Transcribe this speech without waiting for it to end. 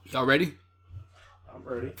Y'all ready? I'm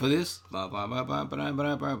ready. For this? Oh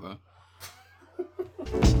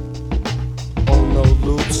no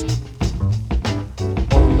loops.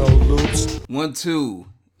 Oh no loops. 1, 2.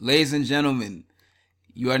 Ladies and gentlemen,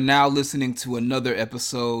 you are now listening to another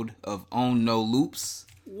episode of On No Loops.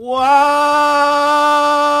 What?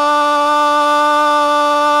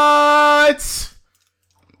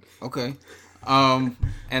 Okay.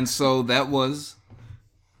 And so that was...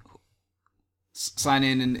 Sign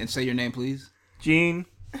in and say your name, please. Gene.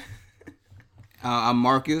 I'm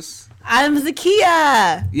Marcus. I'm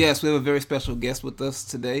Zakiya. Yes, we have a very special guest with us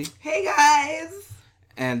today. Hey, guys.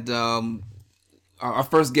 And our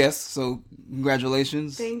first guest, so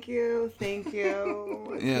congratulations. Thank you.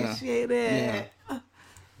 Appreciate it. Yeah.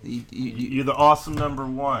 You're the awesome number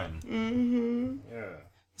one. Mm-hmm. Yeah.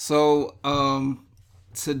 So,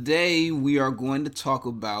 today we are going to talk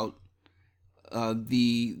about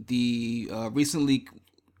the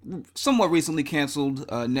somewhat recently canceled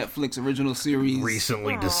Netflix original series.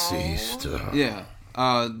 Recently deceased. Yeah.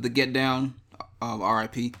 The Get Down,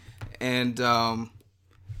 R.I.P. And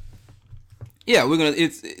yeah, we're gonna.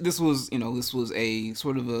 This was a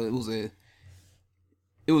sort of I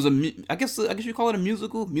guess you call it a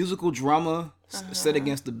musical drama set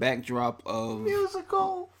against the backdrop of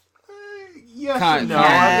musical. Yes kind, and no.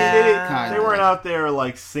 Yeah, I mean, they weren't out there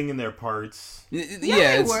like singing their parts.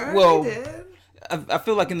 They were. Well, they did. I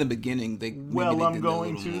feel like in the beginning they. Well, I'm did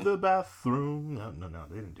going to more. the bathroom. No,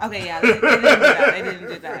 they didn't. Do Okay, that. yeah, they didn't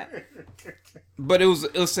do that. But it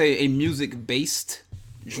was a music based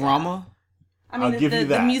drama. I mean, I'll give you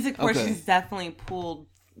that. The music portions Okay. definitely pulled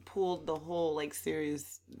the whole like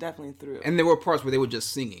series definitely through. And there were parts where they were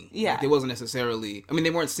just singing. Yeah. Like, it wasn't necessarily... I mean, they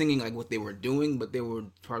weren't singing like what they were doing, but there were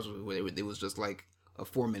parts where it was just like a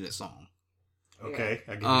 4-minute song. Okay,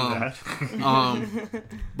 I give you that.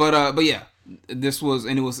 But yeah, this was...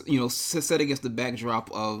 And it was, set against the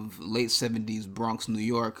backdrop of late 70s Bronx, New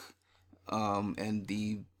York, and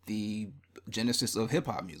the genesis of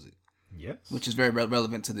hip-hop music. Yes. Which is very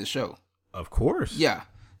relevant to this show. Of course. Yeah.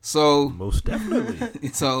 So... Most definitely.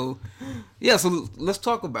 So let's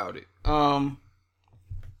talk about it.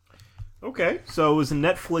 Okay, so it was a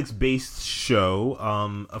Netflix-based show.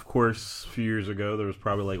 Of course, a few years ago, there was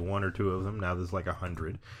probably like 1 or 2 of them. Now there's like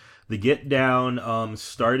 100. The Get Down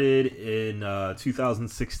started in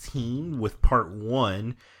 2016 with part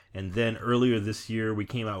 1, and then earlier this year we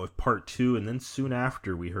came out with part 2, and then soon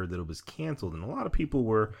after we heard that it was canceled, and a lot of people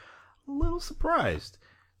were a little surprised.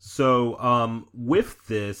 So with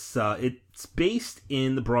this, it's based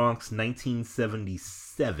in the Bronx,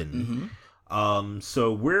 1977. Mm-hmm.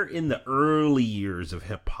 So we're in the early years of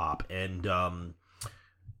hip hop, and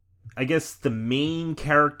I guess the main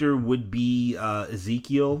character would be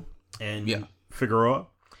Ezekiel and Figueroa.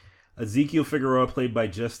 Ezekiel Figueroa, played by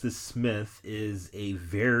Justice Smith, is a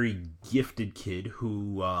very gifted kid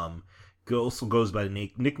who also goes by the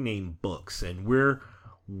nickname Books, and we're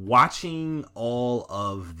watching all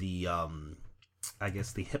of the I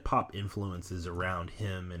guess the hip hop influences around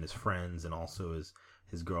him and his friends, and also his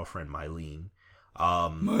girlfriend Mylene.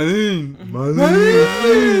 Mylene,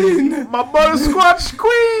 my butterscotch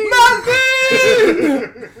queen,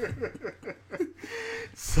 Mylene.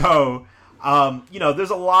 So,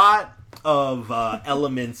 there's a lot of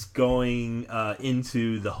elements going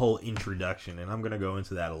into the whole introduction, and I'm gonna go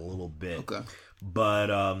into that a little bit. Okay, but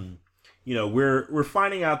we're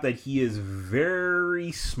finding out that he is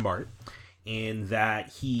very smart, and that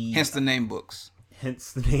he... Hence the name Books.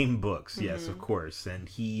 Hence the name Books, yes, of course. And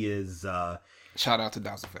he is... Shout out to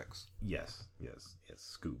Dow's Effects. Yes.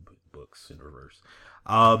 Scoob Books in reverse.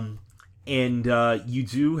 And you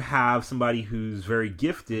do have somebody who's very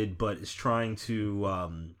gifted, but is trying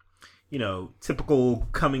to... typical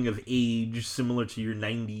coming of age, similar to your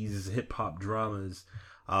 90s hip-hop dramas,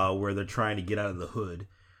 where they're trying to get out of the hood.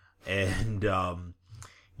 And,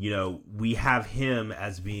 we have him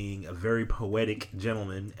as being a very poetic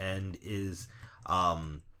gentleman, and is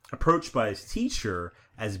approached by his teacher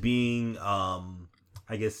as being,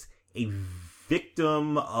 I guess, a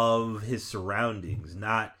victim of his surroundings,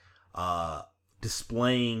 not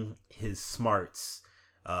displaying his smarts,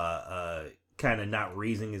 kind of not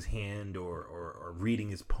raising his hand or reading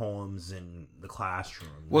his poems in the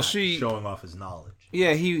classroom. Well, showing off his knowledge.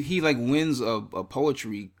 Yeah, he like wins a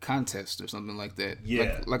poetry contest or something like that.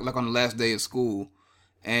 Yeah, like on the last day of school,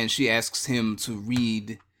 and she asks him to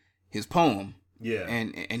read his poem. Yeah,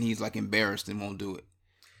 and he's like embarrassed and won't do it.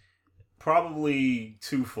 Probably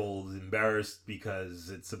twofold: embarrassed because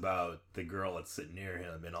it's about the girl that's sitting near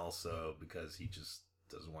him, and also because he just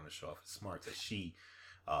doesn't want to show off his smarts, as she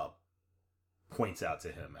points out to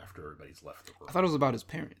him after everybody's left the room. I thought it was about his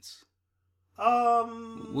parents.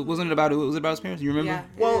 Wasn't it about his parents? You remember? Yeah.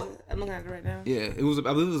 Well, I'm looking at it right now. Yeah, it was. I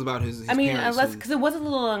believe it was about his I mean, parents. unless because it was a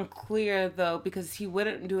little unclear though, because he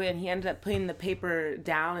wouldn't do it, and he ended up putting the paper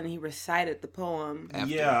down and he recited the poem.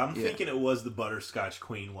 After. Yeah, I'm thinking it was the Butterscotch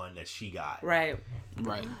Queen one that she got. Right.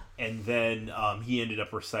 And then he ended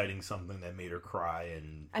up reciting something that made her cry,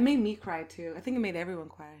 and I made me cry too. I think it made everyone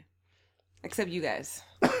cry, except you guys.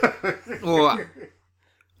 Well,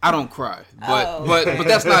 I don't cry, but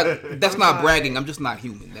that's not bragging. I'm just not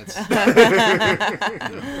human. That's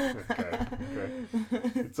okay.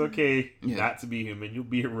 It's okay not to be human. You'll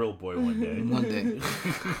be a real boy one day. One day.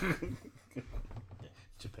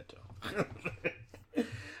 Geppetto.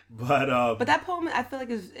 But that poem, I feel like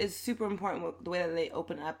is super important with the way that they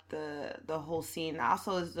open up the whole scene.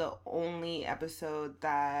 Also, is the only episode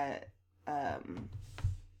that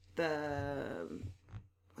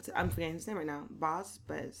I'm forgetting his name right now. Baz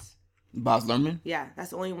Lerman. Yeah, that's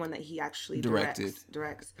the only one that he actually directed.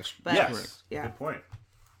 But yes, yeah, good point.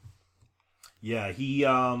 Yeah, he.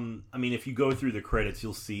 I mean, if you go through the credits,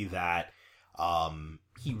 you'll see that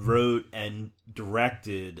he wrote and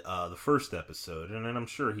directed the first episode, and then I'm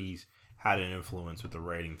sure he's had an influence with the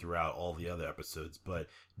writing throughout all the other episodes. But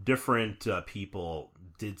different people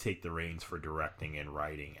did take the reins for directing and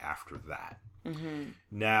writing after that. Mm-hmm.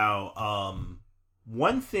 Now,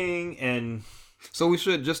 one thing, and so we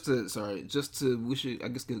should we should I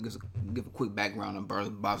guess give a quick background on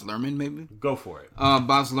Baz Luhrmann, maybe. Go for it.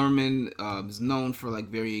 Baz Luhrmann is known for like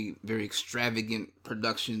very, very extravagant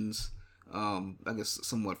productions. I guess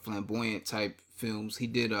somewhat flamboyant type films. He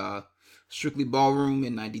did Strictly Ballroom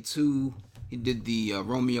in '92. He did the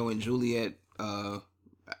Romeo and Juliet. I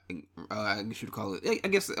guess you'd call it. I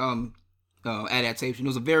guess adaptation.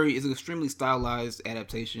 It's an extremely stylized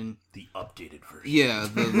adaptation. The updated version. Yeah,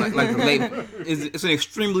 the late. It's an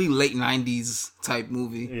extremely late '90s type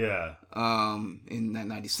movie. Yeah. In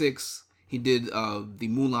 '96, he did the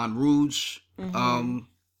Moulin Rouge. Mm-hmm.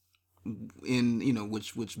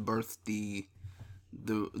 Which birthed the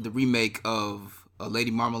remake of Lady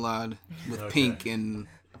Marmalade with Pink and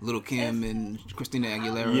Lil' Kim and Christina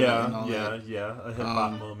Aguilera. Yeah, and all that. A hip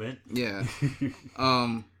hop moment. Yeah.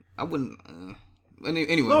 I wouldn't.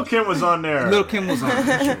 Anyway, Lil' Kim was on there. Lil' Kim was on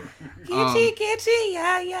there. Sure. Kitty,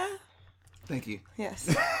 yeah. Thank you. Yes.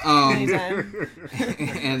 Anytime.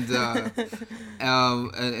 and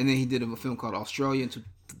then he did a film called Australia in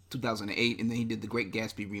 2008, and then he did The Great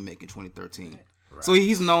Gatsby remake in 2013. Right. So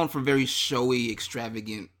he's known for very showy,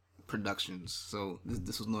 extravagant productions. So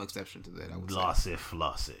this was no exception to that, I would say.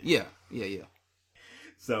 Flossy. Yeah.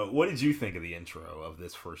 So what did you think of the intro of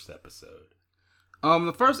this first episode?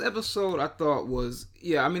 The first episode I thought was,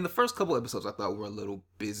 the first couple episodes I thought were a little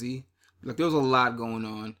busy. Like there was a lot going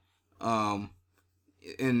on.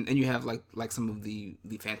 And you have like some of the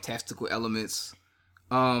fantastical elements.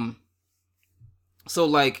 So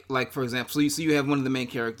like for example, so you have one of the main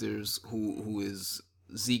characters who is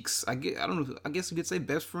Zeke's, I guess you could say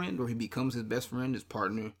best friend, or he becomes his best friend, his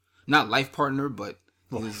partner, not life partner, but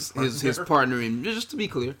his partner in, just to be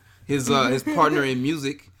clear, his partner in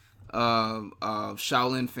music,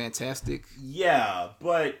 Shaolin Fantastic. Yeah,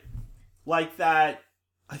 but like that,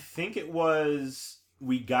 I think it was,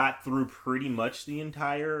 we got through pretty much the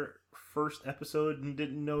entire first episode and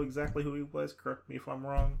didn't know exactly who he was. Correct me if I'm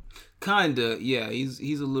wrong. Kinda, yeah.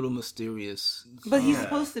 He's a little mysterious, but he's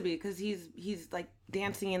supposed to be, because he's like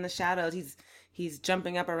dancing in the shadows. He's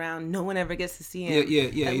jumping up around. No one ever gets to see him.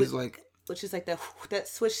 Yeah. He's which is like that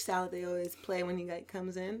switch sound they always play when he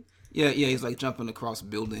comes in. Yeah. He's like jumping across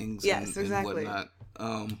buildings. Yes, exactly. And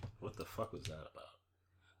whatnot. What the fuck was that about?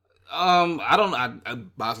 I don't know.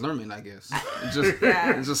 Baz Luhrmann, I guess.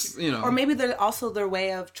 Just Or maybe they're also their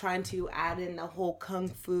way of trying to add in the whole kung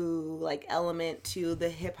fu like element to the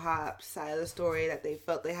hip hop side of the story, that they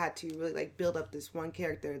felt they had to really like build up this one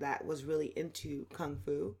character that was really into kung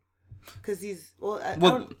fu. Because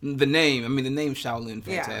the name Shaolin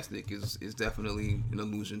Fantastic is definitely an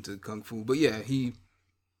allusion to kung fu. But yeah, he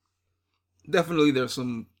definitely, there's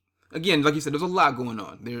some, again, like you said, there's a lot going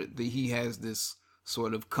on. He has this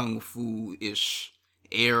sort of kung fu-ish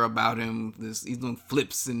air about him. He's doing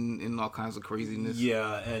flips and all kinds of craziness.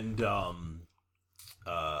 Yeah, and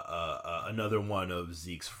another one of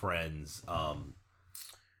Zeke's friends,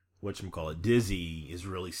 whatchamacallit, Dizzy, is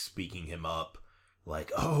really speaking him up.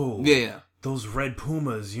 Like, those red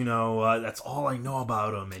pumas, that's all I know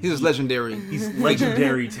about him. And he's legendary. He's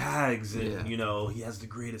legendary tags, and he has the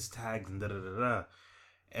greatest tags, and da-da-da-da.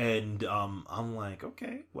 And I'm like,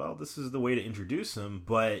 okay, well, this is the way to introduce him,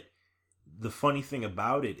 but the funny thing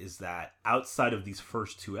about it is that outside of these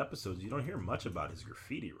first 2 episodes, you don't hear much about his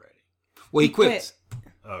graffiti writing. Well, he quit.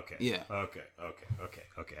 Okay. Yeah. Okay.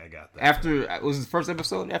 I got that. After was his first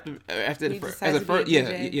episode. After He the first, decides as a to first, be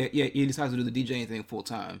a yeah, DJ. He decides to do the DJing thing full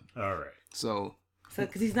time. All right. So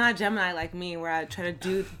because he's not a Gemini like me, where I try to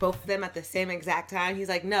do both of them at the same exact time. He's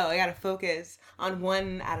like, no, I got to focus on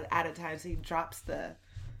one at a time. So he drops the.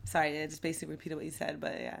 Sorry, I just basically repeated what you said,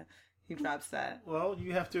 but yeah, he drops that. Well,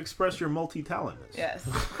 you have to express your multi-talentness. Yes.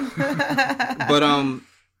 but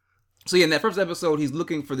so yeah, in that first episode, he's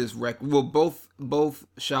looking for this record. Well, both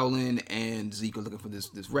Shaolin and Zeke are looking for this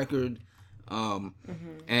record, and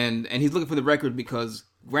he's looking for the record because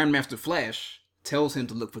Grandmaster Flash tells him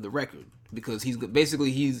to look for the record because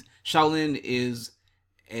Shaolin is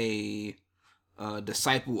a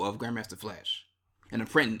disciple of Grandmaster Flash, an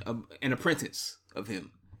apprentice of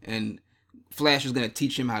him, and Flash is going to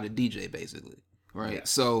teach him how to DJ basically. Right. Yeah.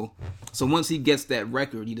 So once he gets that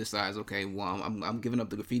record, he decides, okay, well, I'm giving up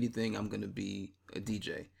the graffiti thing. I'm gonna be a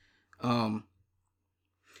DJ. And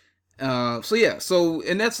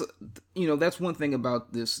that's one thing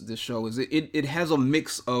about this show is it has a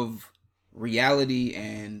mix of reality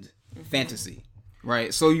and fantasy,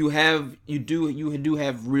 right? So you do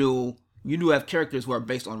have characters who are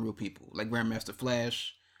based on real people, like Grandmaster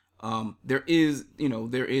Flash. There is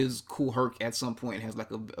Cool Herc at some point, has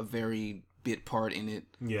like a very bit part in it.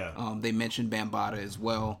 Yeah. They mentioned Bambaataa as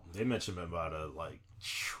well. They mentioned Bambaataa like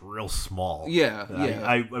real small. Yeah.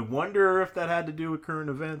 I wonder if that had to do with current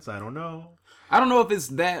events. I don't know. I don't know if it's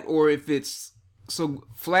that or if it's so.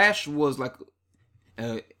 Flash was like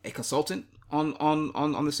a consultant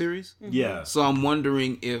on the series. Mm-hmm. Yeah. So I'm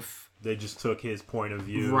wondering if they just took his point of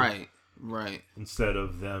view. Right. Instead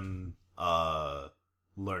of them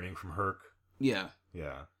learning from Herc. Yeah.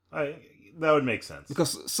 That would make sense.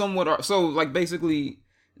 Because basically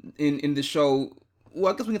in the show,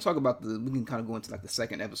 well, I guess we can talk about we can kind of go into like the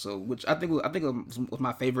second episode, which I think was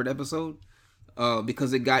my favorite episode,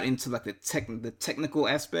 because it got into like the technical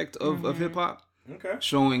aspect of hip hop. Okay.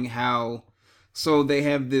 Showing how, so they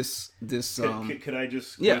have this. Could I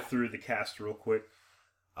just go through the cast real quick?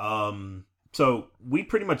 So we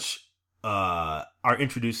pretty much are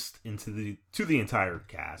introduced to the entire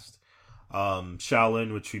cast.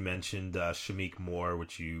 Shaolin, which we mentioned, Shamik Moore,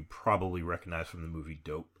 which you probably recognize from the movie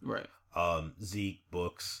Dope. Right. Zeke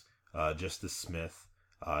Books, Justice Smith.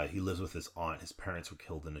 He lives with his aunt. His parents were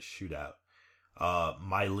killed in a shootout.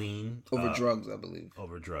 Mylene. Over drugs, I believe.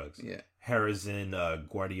 Over drugs. Yeah. Harrison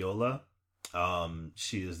Guardiola.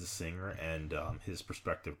 She is the singer and his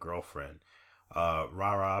prospective girlfriend.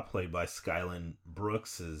 Rara, played by Skylin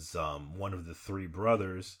Brooks, is one of the 3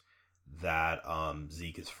 brothers that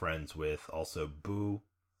Zeke is friends with. Also Boo,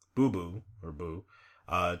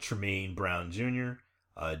 Tremaine Brown Jr.,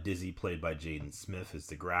 Dizzy, played by Jaden Smith, is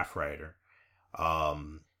the graph writer,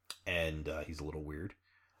 and he's a little weird.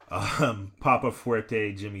 Papa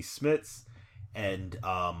Fuerte, Jimmy Smits, and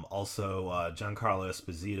also Giancarlo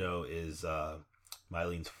Esposito is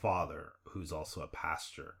Mylene's father, who's also a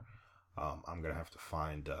pastor. I'm gonna have to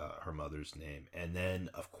find her mother's name, and then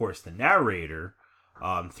of course the narrator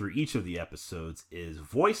through each of the episodes is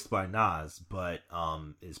voiced by Nas, but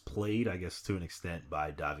is played, I guess, to an extent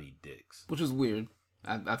by Daveed Diggs. Which is weird.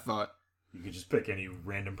 I thought. You could just pick any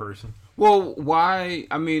random person. Well, why?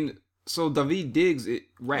 I mean, so Daveed Diggs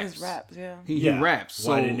raps. He raps, yeah. He raps. So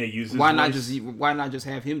why didn't they use his voice? Why not just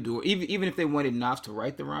have him do it? Even if they wanted Nas to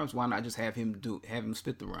write the rhymes, why not just have him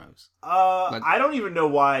spit the rhymes? I don't even know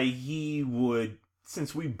why he would,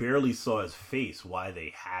 since we barely saw his face, why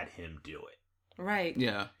they had him do it. Right.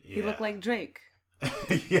 Yeah. He looked like Drake.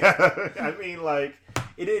 Yeah. I mean, like,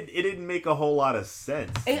 it didn't make a whole lot of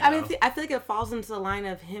sense. I feel like it falls into the line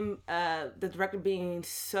of him, the director being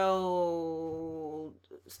so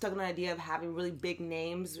stuck on the idea of having really big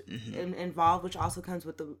names involved, which also comes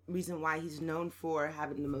with the reason why he's known for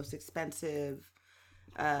having the most expensive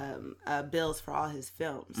bills for all his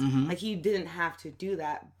films. Mm-hmm. Like, he didn't have to do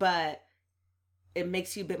that, but it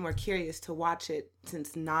makes you a bit more curious to watch it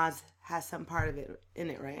since Nas has some part of it in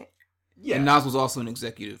it, right? Yeah, and Nas was also an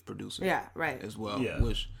executive producer. Yeah, right. As well. Yeah.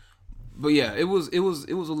 But yeah, it was a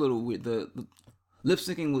little weird. The lip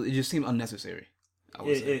syncing it just seemed unnecessary. I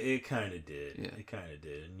would say it kind of did. Yeah. It kind of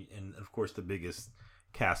did, and of course the biggest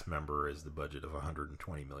cast member is the budget of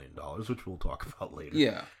 $120 million, which we'll talk about later.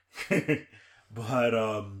 Yeah.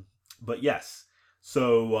 But yes.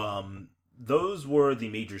 So those were the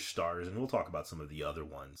major stars, and we'll talk about some of the other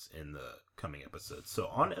ones in the coming episodes. So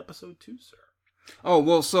on to episode 2, sir. Oh,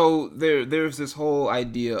 well, so there's this whole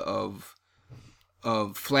idea of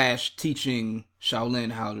Flash teaching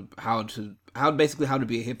Shaolin how to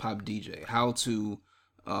be a hip hop DJ, how to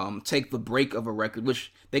take the break of a record,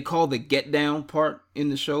 which they call the get down part in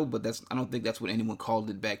the show, but I don't think that's what anyone called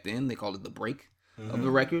it back then. They called it the break of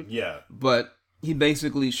the record. Yeah. But he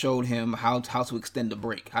basically showed him how to extend a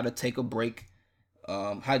break, how to take a break,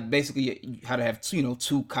 how to have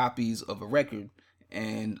two copies of a record,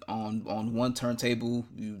 and on one turntable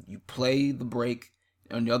you play the break,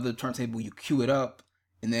 on the other turntable you cue it up,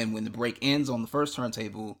 and then when the break ends on the first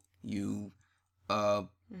turntable you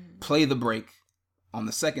play the break on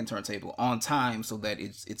the second turntable on time, so that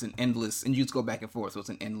it's an endless, and you just go back and forth, so it's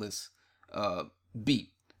an endless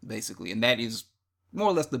beat basically, and that is more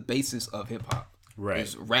or less the basis of hip hop. Right,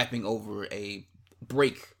 is rapping over a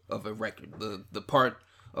break of a record, the part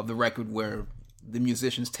of the record where the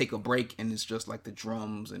musicians take a break and it's just like the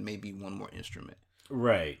drums and maybe one more instrument.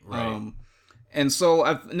 Right. And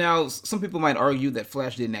so now some people might argue that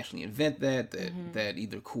Flash didn't actually invent that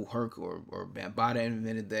either Kool Herc or Bambaataa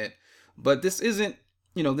invented that. But this isn't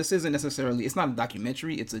necessarily, it's not a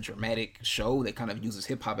documentary, it's a dramatic show that kind of uses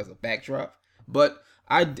hip hop as a backdrop. But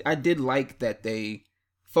I did like that they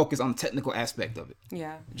focus on the technical aspect of it.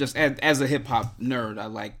 Yeah. Just as a hip hop nerd, I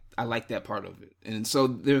like that part of it. And so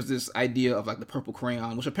there's this idea of like the purple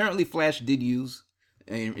crayon, which apparently Flash did use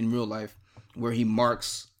in real life, where he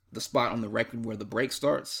marks the spot on the record where the break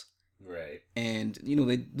starts. Right. And,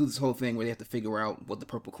 they do this whole thing where they have to figure out what the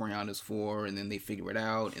purple crayon is for, and then they figure it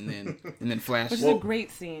out, and then Flash... Which is a great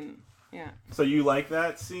scene. Yeah. So you like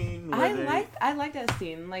that scene? I like that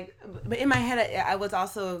scene. Like, but in my head, I was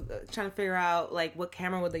also trying to figure out like what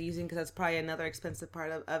camera were they using, because that's probably another expensive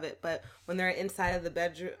part of it. But when they're inside of the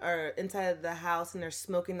bedroom or inside of the house and they're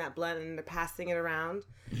smoking that blunt and they're passing it around,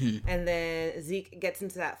 and then Zeke gets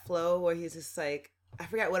into that flow where he's just like, I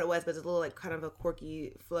forgot what it was, but it's a little like kind of a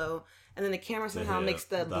quirky flow. And then the camera somehow makes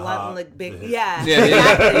the blunt look big. Yeah.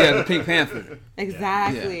 Yeah, the Pink Panther.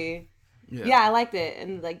 Exactly. Yeah, I liked it,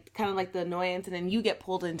 and like kind of like the annoyance, and then you get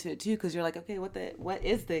pulled into it too, because you're like, okay, what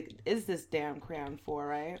is this damn crayon for,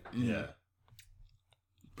 right? Yeah.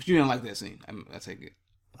 But you didn't like that scene, I take it.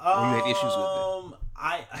 Or you had issues with it.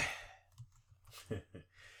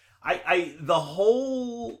 I the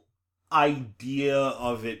whole idea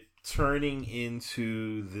of it turning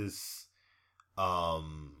into this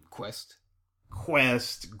quest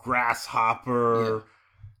grasshopper,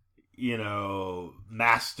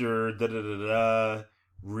 master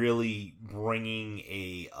really bringing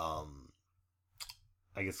a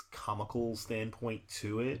I guess comical standpoint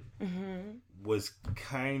to it was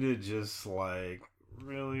kind of just like,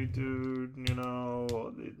 really, dude,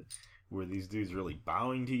 were these dudes really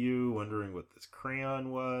bowing to you, wondering what this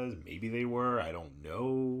crayon was? Maybe they were, I don't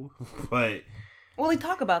know. But well, they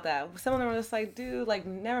talk about that. Some of them are just like, dude, like,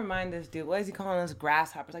 never mind this dude. What is he calling us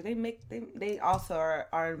grasshoppers? Like, they also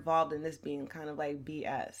are involved in this being kind of like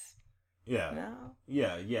BS. Yeah. No?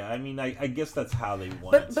 Yeah. I mean, I guess that's how they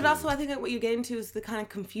want it. But also, I think that what you get into is the kind of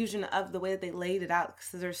confusion of the way that they laid it out,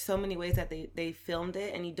 because there's so many ways that they filmed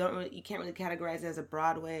it, and you can't really categorize it as a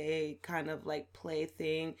Broadway kind of like play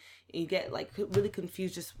thing. You get like really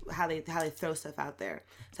confused just how they throw stuff out there.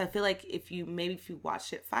 So I feel like if you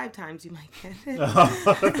watch it 5 times, you might get it.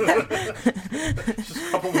 Just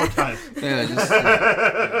a couple more times.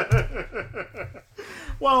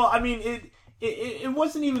 Well, I mean, it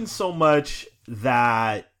wasn't even so much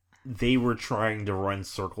that they were trying to run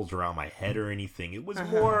circles around my head or anything. It was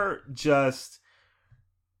more just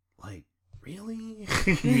like, really?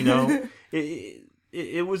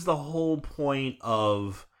 It was the whole point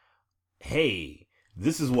of, hey,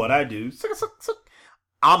 this is what I do.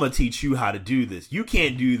 I'm going to teach you how to do this. You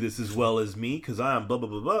can't do this as well as me because I'm blah, blah,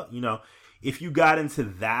 blah, blah. If you got into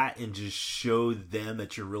that and just showed them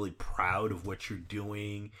that you're really proud of what you're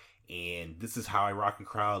doing, and this is how I rock a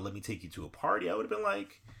crowd, let me take you to a party, I would have been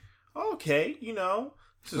like, okay,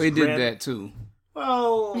 They did that too.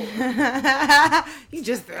 Well, you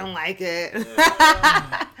just don't like it.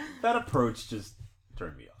 That approach just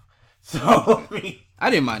turned me off. So I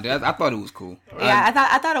didn't mind it. I thought it was cool. Yeah,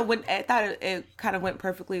 I thought it kind of went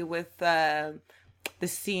perfectly with the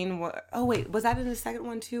scene where. Oh wait, was that in the second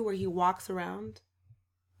one too, where he walks around?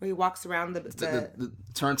 Where he walks around the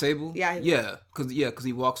turntable? Yeah. Because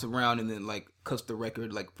he walks around and then like cuts the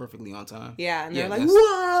record like perfectly on time. Yeah, and they're like,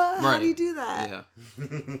 "What? How do you do that?" Yeah.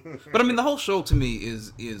 But I mean, the whole show to me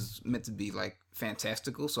is meant to be like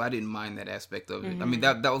fantastical, so I didn't mind that aspect of it. I mean,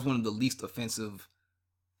 that was one of the least offensive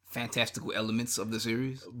fantastical elements of the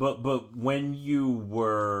series. But when you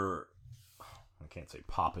were, I can't say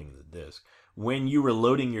popping the disc, when you were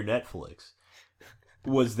loading your Netflix,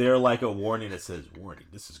 was there like a warning that says, warning,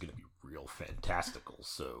 this is going to be real fantastical.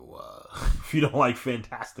 So if you don't like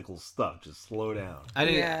fantastical stuff, just slow down. I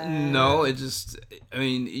didn't. No, it just. I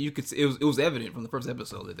mean, you could. It was evident from the first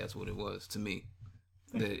episode that that's what it was to me.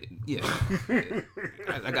 That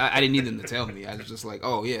I didn't need them to tell me. I was just like,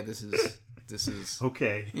 oh yeah, this is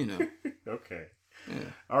okay. You know. Okay. Yeah.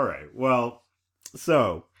 All right. Well,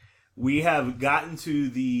 so we have gotten to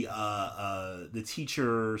the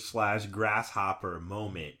teacher / grasshopper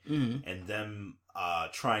moment, and them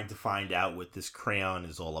trying to find out what this crayon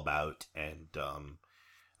is all about, and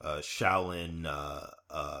Shaolin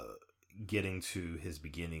getting to his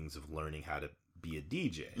beginnings of learning how to be a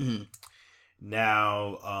DJ. Mm-hmm.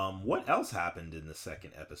 Now, what else happened in the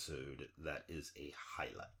second episode that is a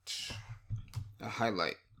highlight? A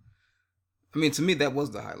highlight. I mean, to me, that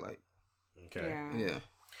was the highlight. Okay. Yeah.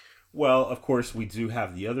 Well, of course, we do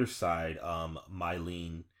have the other side,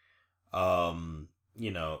 Mylene.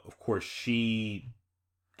 Of course, she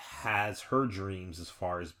has her dreams as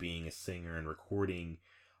far as being a singer and recording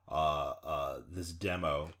this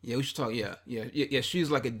demo. Yeah, we should talk. Yeah.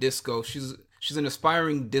 She's like a disco. She's an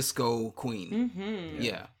aspiring disco queen. Mm-hmm.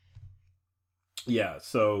 Yeah. Yeah.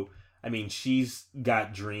 So, I mean, she's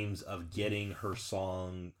got dreams of getting her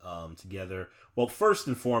song together. Well, first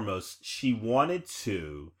and foremost, she wanted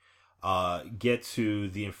to get to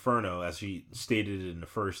the Inferno, as she stated in the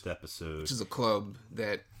first episode, which is a club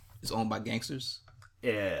that is owned by gangsters.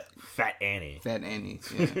 Yeah, Fat Annie.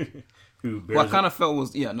 Yeah. Who bears well, I kind of felt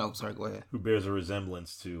was sorry, go ahead. Who bears a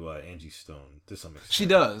resemblance to Angie Stone to some extent. She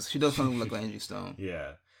does kind of look like Angie Stone.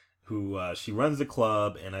 Yeah. Who she runs the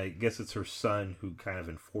club, and I guess it's her son who kind of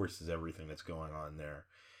enforces everything that's going on there.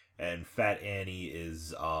 And Fat Annie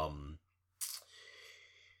is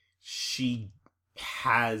she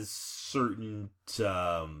has certain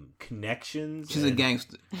connections. She's a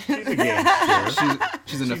gangster. She's a gangster.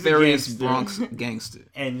 She's a nefarious Bronx gangster.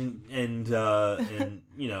 And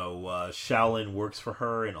Shaolin works for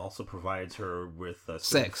her and also provides her with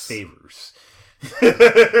sex favors.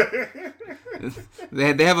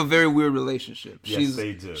 They have a very weird relationship. Yes,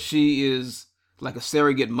 they do. She is like a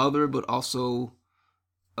surrogate mother, but also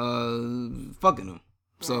fucking him.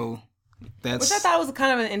 So that's, which I thought was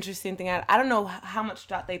kind of an interesting thing. I don't know how much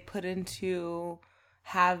thought they put into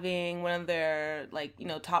having one of their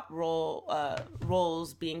top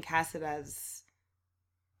roles being casted as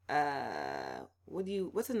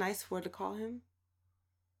what's a nice word to call him?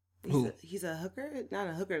 He's a hooker, not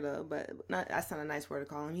a hooker though, but that's not a nice word to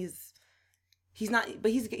call him. He's not,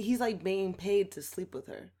 but he's like being paid to sleep with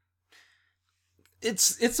her.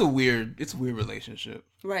 It's a weird relationship,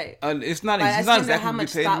 right? It's not. It's not exactly how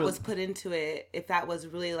much thought really was put into it. If that was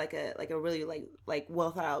really like a really like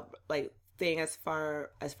well thought out thing as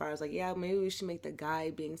far as maybe we should make the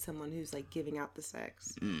guy being someone who's like giving out the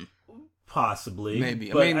sex. Possibly,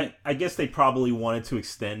 maybe. But I guess they probably wanted to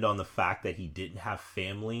extend on the fact that he didn't have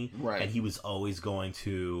family, right? And he was always going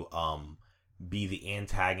to be the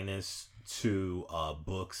antagonist to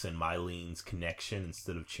Books and Mylene's connection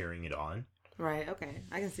instead of cheering it on. Right. Okay,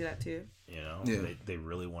 I can see that too. They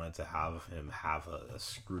really wanted to have him have a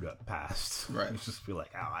screwed up past. Right. Just be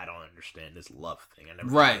like, I don't understand this love thing. I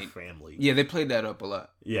never had a family. Yeah, they played that up a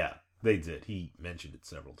lot. Yeah, they did. He mentioned it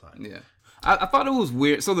several times. Yeah. I thought it was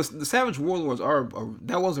weird. So the Savage Warlords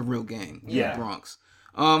that was a real gang in the Bronx.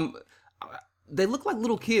 They look like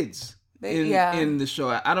little kids in the show.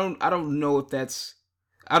 I don't know if that's.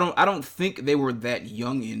 I don't think they were that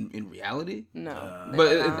young in reality. No,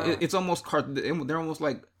 but it's almost they're almost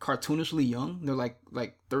like cartoonishly young. They're like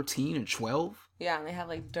 13 and 12. Yeah, and they have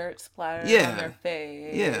like dirt splattered on their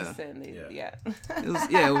face. Yeah, and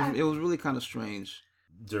it was really kind of strange.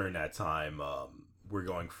 During that time, we're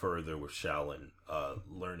going further with Shaolin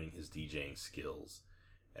learning his DJing skills,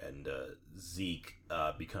 and Zeke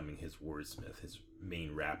becoming his wordsmith, his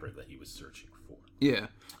main rapper that he was searching for. Yeah.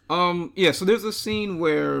 So there's a scene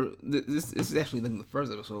where this is actually the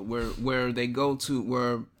first episode where they go to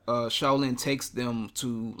where Shaolin takes them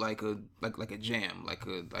to like a jam, like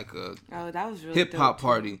a that was really hip hop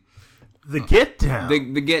party. The Get Down.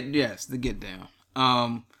 The Get Down.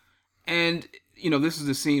 And this is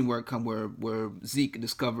the scene where Zeke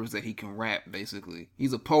discovers that he can rap. Basically,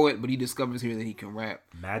 he's a poet, but he discovers here that he can rap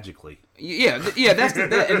magically. Yeah. That's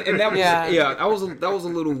and that was that was a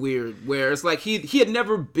little weird. Where it's like he had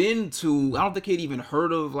never been to. I don't think he had even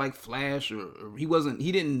heard of like Flash or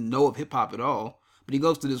he didn't know of hip hop at all. But he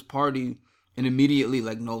goes to this party and immediately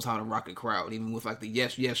like knows how to rock a crowd, even with like the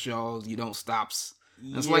yes y'alls, you don't stops.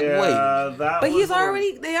 It's like, wait a minute. But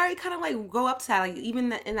they already kind of like go up to that. Like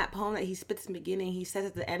even in that poem that he spits in the beginning, he says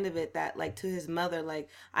at the end of it that like to his mother, like,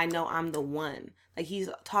 I know I'm the one. Like he's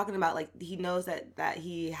talking about like he knows that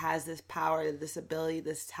he has this power, this ability,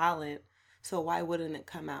 this talent. So why wouldn't it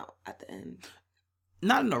come out at the end?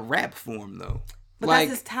 Not in a rap form though. But like,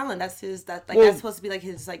 that's his talent. That's that's supposed to be like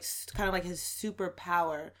his like kind of like his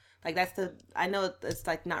superpower. Like I know it's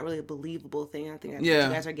like not really a believable thing. I think that's what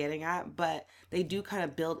you guys are getting at, but they do kind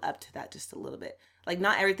of build up to that just a little bit. Like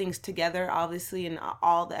not everything's together, obviously, in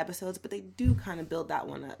all the episodes, but they do kind of build that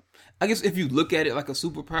one up. I guess if you look at it like a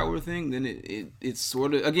superpower thing, then it's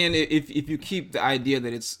sort of, again, if you keep the idea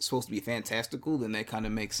that it's supposed to be fantastical, then that kind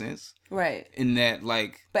of makes sense, right? In that,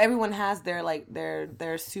 like, but everyone has their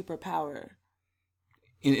superpower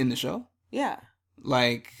in the show, yeah.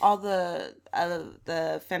 Like all the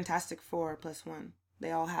Fantastic Four plus one,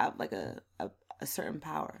 they all have like a certain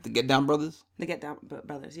power. The Get Down Brothers. The Get Down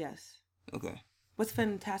Brothers, yes. Okay. What's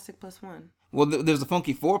Fantastic plus one? Well, there's the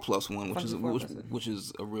Funky Four plus one, which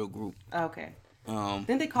is a real group. Oh, okay.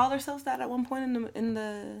 Didn't they call themselves that at one point in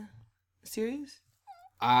the series?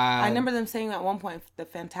 I remember them saying at one point the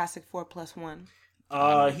Fantastic Four plus one.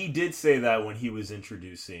 He did say that when he was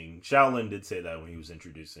introducing. Shaolin did say that when he was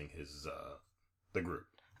introducing his the group.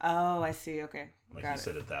 Oh, I see. Okay, like he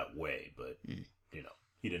said it that way, but you know,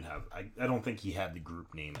 he didn't have. I don't think he had the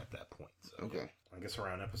group name at that point. So, okay. I guess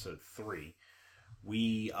around episode 3,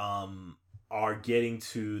 we are getting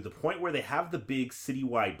to the point where they have the big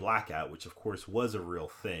citywide blackout, which of course was a real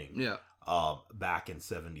thing. Yeah. Back in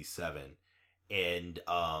 '77, and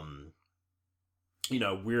you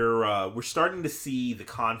know, we're starting to see the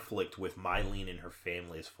conflict with Mylene and her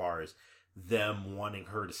family as far as them wanting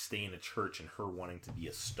her to stay in a church and her wanting to be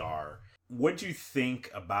a star. What do you think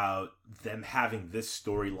about them having this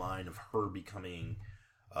storyline of her becoming,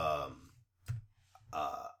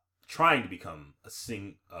 trying to become a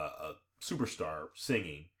superstar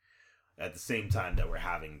singing, at the same time that we're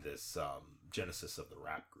having this genesis of the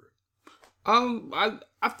rap group?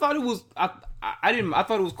 I thought it was I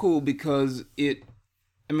thought it was cool because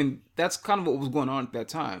that's kind of what was going on at that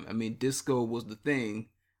time. I mean, disco was the thing.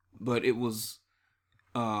 But it was,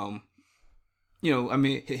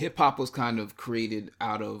 hip hop was kind of created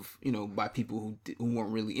out of, by people who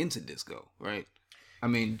weren't really into disco, right? I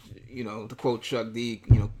mean, to quote Chuck D,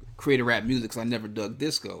 created rap music, so I never dug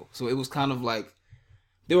disco. So it was kind of like,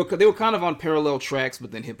 they were kind of on parallel tracks,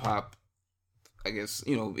 but then hip hop, I guess,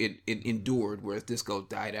 it endured, whereas disco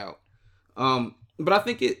died out. But I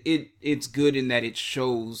think it's good in that it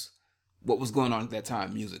shows what was going on at that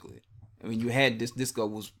time musically. I mean, you had disco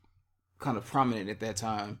was kind of prominent at that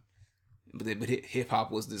time, but hip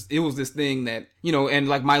hop was this thing that, and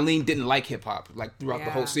like Mylene didn't like hip hop like throughout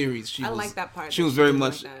the whole series. I like that part. She was very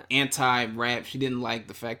much anti-rap. She didn't like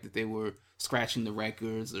the fact that they were scratching the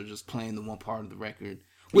records or just playing the one part of the record,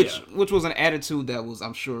 which was an attitude that was,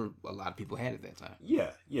 I'm sure, a lot of people had at that time.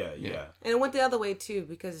 Yeah. And it went the other way too,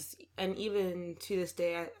 because and even to this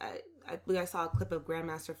day, I believe I saw a clip of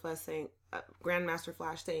Grandmaster Flash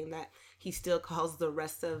saying that he still calls the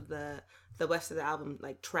rest of the album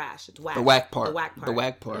like trash. It's whack. The whack part.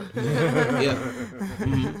 Yeah.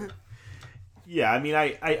 Mm-hmm. Yeah, I mean,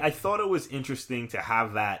 I thought it was interesting to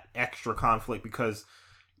have that extra conflict because,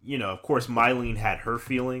 of course, Mylene had her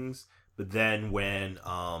feelings, but then when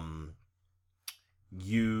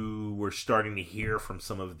you were starting to hear from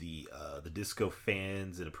some of the disco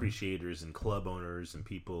fans and appreciators and club owners and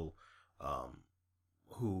people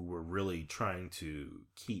who were really trying to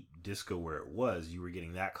keep disco where it was, you were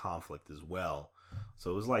getting that conflict as well.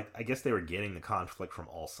 So it was like, I guess they were getting the conflict from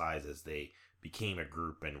all sides as they became a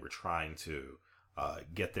group and were trying to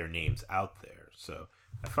get their names out there. So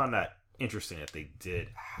I found that interesting that they did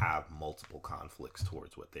have multiple conflicts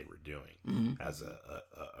towards what they were doing as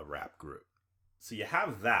a rap group. So you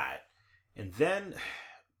have that, and then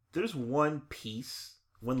there's one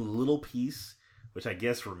little piece, which I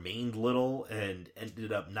guess remained little and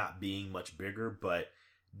ended up not being much bigger, but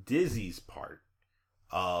Dizzy's part,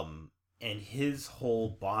 and his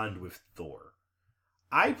whole bond with Thor.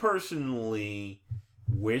 I personally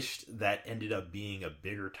wished that ended up being a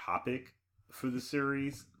bigger topic for the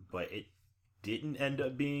series, but it didn't end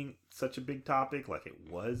up being such a big topic like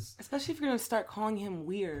it was. Especially if you're going to start calling him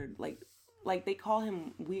weird, like they call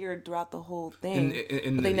him weird throughout the whole thing,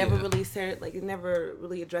 but they never really said, like, it never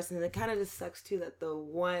really addressed it. And it kind of just sucks too that the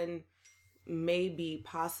one maybe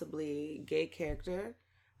possibly gay character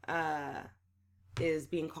is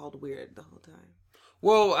being called weird the whole time.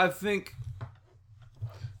 Well, I think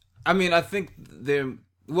they're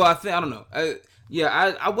Well, I don't know. I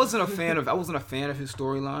wasn't a fan of his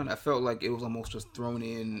storyline. I felt like it was almost just thrown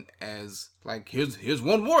in as like here's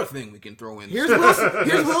one more thing we can throw in. Here's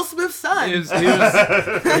Will Smith's son. Here's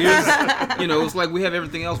it's like we have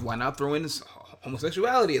everything else. Why not throw in this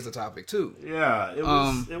homosexuality as a topic too? Yeah,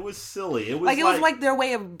 it was silly. It was like their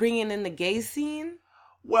way of bringing in the gay scene.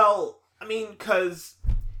 Well, I mean, because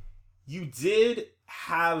you did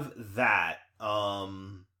have that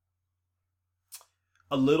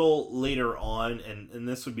a little later on, and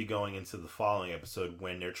this would be going into the following episode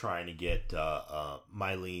when they're trying to get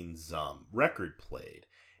Mylene's record played,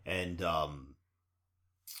 and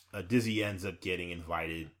Dizzy ends up getting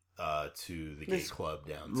invited to the gay club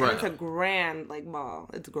downtown. Right. It's a grand ball.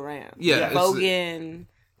 It's grand. Yeah, bogan,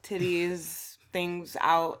 titties, things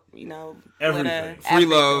out. Everything. Free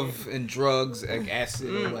love and drugs, like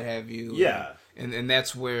acid and what have you. Yeah. And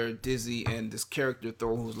that's where Dizzy and this character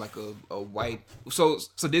Thor, who's like a white. So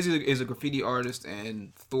Dizzy is a graffiti artist,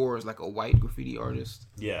 and Thor is like a white graffiti artist.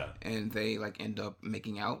 Yeah. And they like end up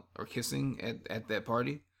making out or kissing at that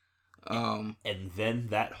party. And then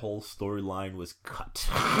that whole storyline was cut.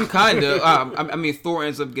 Kind of. I mean, Thor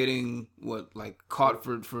ends up getting caught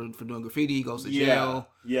for doing graffiti. He goes to jail.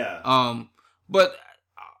 Yeah. But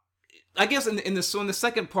I guess in the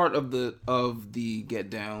second part of the Get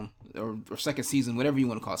Down or second season, whatever you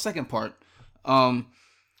want to call it, second part,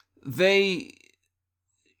 they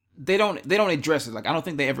don't address it. Like, I don't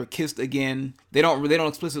think they ever kissed again. They don't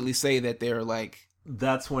explicitly say that they're like.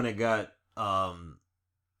 That's when it got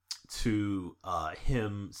to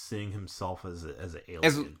him seeing himself as an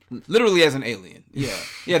alien, literally as an alien.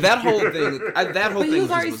 Yeah. That whole thing. But he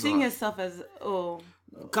was already seeing himself as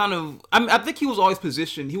kind of. I think he was always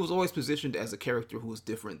positioned. He was always positioned as a character who was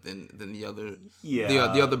different than the other. Yeah.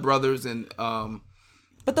 The other brothers and.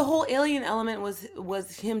 But the whole alien element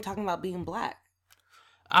was him talking about being black.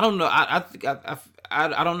 I don't know. I think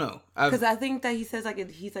I don't know. Because I think that he says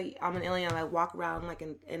he's like, I'm an alien. I walk around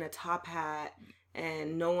in a top hat.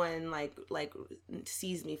 And no one like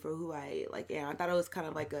sees me for who I am. I thought it was kind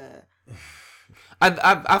of like a.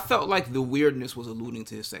 I felt like the weirdness was alluding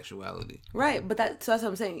to his sexuality. Right, but that's what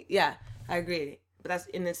I'm saying. Yeah, I agree. But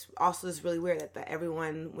it's also just really weird that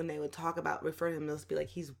everyone, when they would talk about refer to him, they'll be like,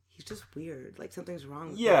 he's just weird. Like something's wrong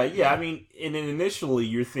with him. Yeah. I mean, and then initially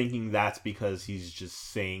you're thinking that's because he's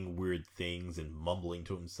just saying weird things and mumbling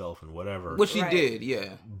to himself and whatever. Which he did,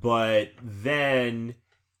 yeah. But then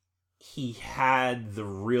he had the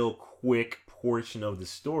real quick portion of the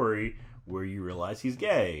story where you realize he's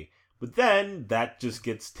gay. But then that just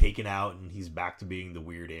gets taken out and he's back to being the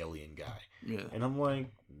weird alien guy. Yeah. And I'm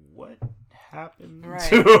like, what happened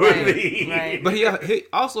to me? Right. But he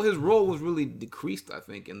also, his role was really decreased, I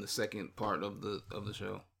think, in the second part of the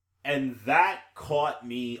show. And that caught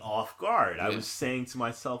me off guard. Yeah. I was saying to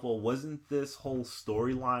myself, well, wasn't this whole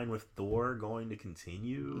storyline with Thor going to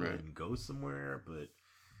continue and go somewhere? But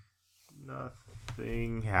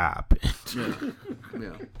nothing happened. Yeah.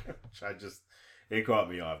 It caught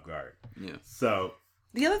me off guard. Yeah. So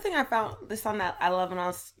the other thing I found this on that I love when I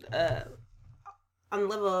was on the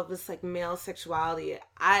level of this male sexuality,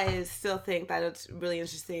 I still think that it's really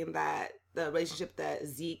interesting that the relationship that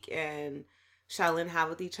Zeke and Shaolin have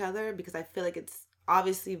with each other, because I feel like it's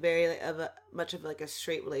obviously very much of a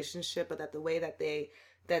straight relationship, but that the way that they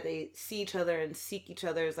see each other and seek each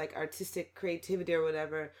other's artistic creativity or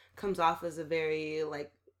whatever comes off as a very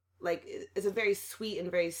it's a very sweet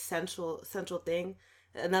and very central thing.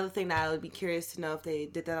 Another thing that I would be curious to know if they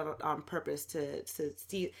did that on purpose to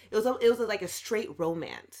see it was like a straight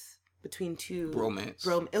romance between two it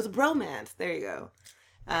was a bromance. There you go.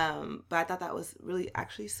 But I thought that was really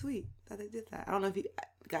actually sweet that they did that. I don't know if you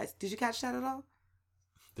guys, did you catch that at all?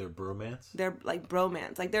 Their bromance? They're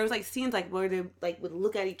bromance. There was scenes where they would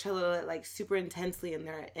look at each other super intensely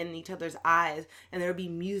in each other's eyes, and there would be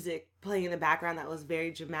music playing in the background that was very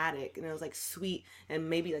dramatic, and it was sweet, and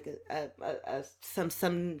maybe some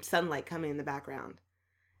sunlight coming in the background.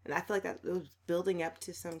 And I feel like that it was building up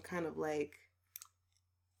to some kind of You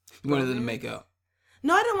wanted them to make out.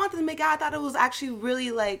 No, I didn't want them to make out. I thought it was actually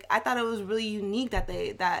really I thought it was really unique that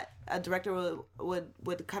a director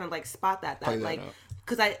would kind of spot that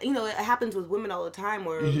because it happens with women all the time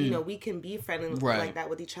where we can be friendly like that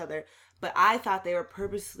with each other, but I thought they were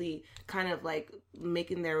purposely kind of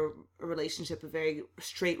making their relationship a very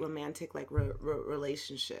straight romantic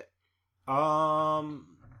relationship.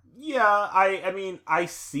 Yeah, I mean I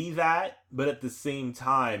see that, but at the same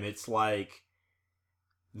time it's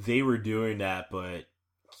they were doing that, but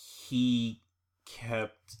he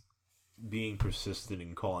kept being persistent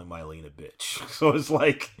in calling Mylene a bitch. So it's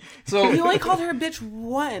like... So he only called her a bitch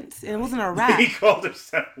once, and it wasn't a rap. He called her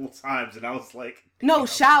several times, and I was like... No,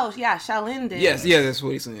 Shaolin did. yes, yeah, that's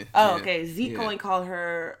what he's saying. Oh, Yeah. okay. Zeke Yeah. only called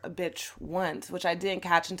her a bitch once, which I didn't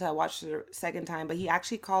catch until I watched it the second time. But he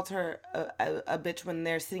actually called her a bitch when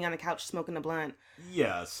they're sitting on the couch smoking a blunt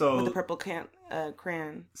Yeah, so... with the purple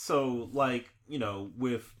crayon. So, like, you know,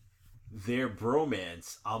 with their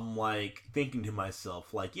bromance, I'm, like, thinking to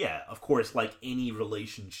myself, like, yeah, of course, like any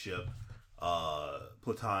relationship,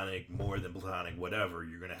 platonic, more than platonic, whatever,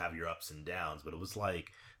 you're gonna have your ups and downs. But it was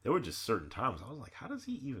like... There were just certain times I was like, "How does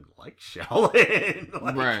he even like Shaolin?"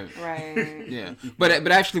 Like, Right. Yeah, but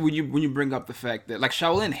actually, when you bring up the fact that like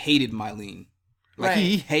Shaolin hated Mylene, like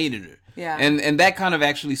he hated her, Yeah. and that kind of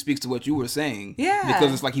actually speaks to what you were saying, Yeah.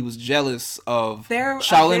 because it's like he was jealous of Their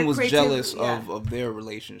Shaolin was creativity, jealous yeah. of their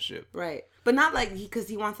relationship, Right. But not like because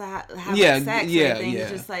he wants to have Yeah, like, sex yeah, or anything. yeah. It's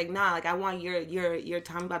just like, nah, like I want your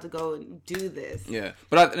time about to go and do this. Yeah,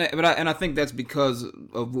 but I think that's because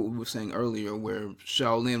of what we were saying earlier, where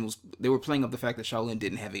they were playing up the fact that Shaolin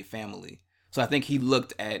didn't have a family. So I think he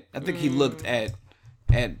looked at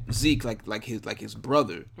Zeke like his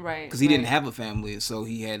brother, Right, Because he didn't right. have a family, so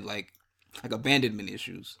he had like abandonment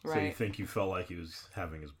issues. So you Right. think you felt like he was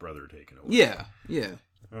having his brother taken away? Yeah, yeah,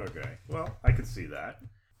 Okay. Well, I could see that.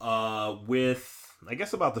 With, I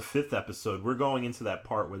guess about the 5th episode, we're going into that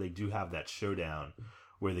part where they do have that showdown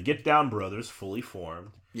where the Get Down brothers, fully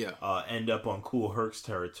formed, yeah. end up on Cool Herc's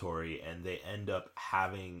territory, and they end up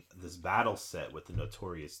having this battle set with the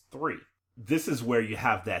Notorious 3. This is where you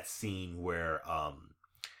have that scene where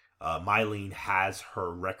Mylene has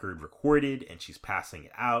her record recorded, and she's passing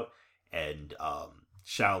it out, and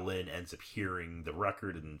Shaolin ends up hearing the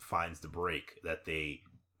record and finds the break that they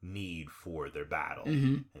need for their battle.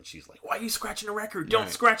 Mm-hmm. And she's like, "Why are you scratching the record? Don't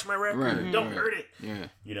Right. scratch my record. Right. Don't Right. hurt it." Yeah.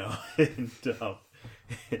 You know,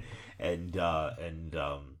 and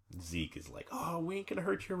Zeke is like, "Oh, we ain't gonna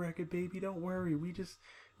hurt your record, baby. Don't worry. We just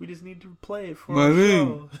need to play it for our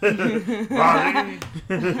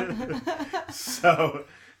show."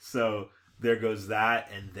 So there goes that,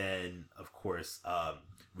 and then of course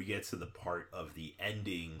we get to the part of the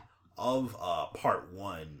ending of part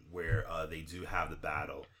 1 where they do have the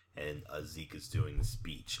battle, and Zeke is doing the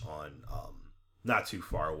speech on not too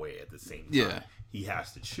far away at the same time. Yeah. He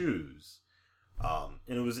has to choose. And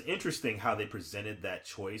it was interesting how they presented that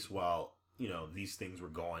choice while, you know, these things were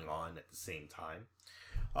going on at the same time.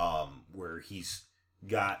 Where he's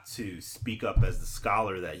got to speak up as the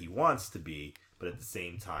scholar that he wants to be, but at the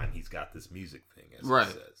same time he's got this music thing, as Right.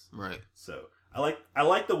 he says. Right. So I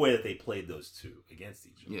like the way that they played those two against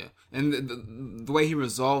each other. Yeah, and the way he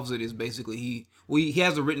resolves it is basically he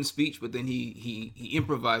has a written speech, but then he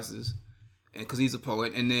improvises, and because he's a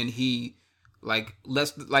poet, and then he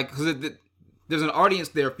because there's an audience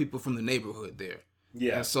there of people from the neighborhood there.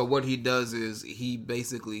 Yeah. And so what he does is he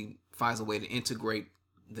basically finds a way to integrate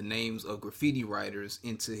the names of graffiti writers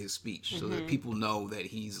into his speech, so that people know that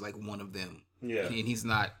he's like one of them. Yeah. And he's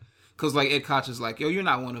not, because like Ed Koch is like, yo, you're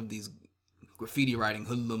not one of these graffiti writing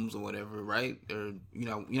hoodlums or whatever, right? Or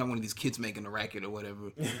you're not one of these kids making a racket or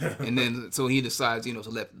whatever. And then so he decides, to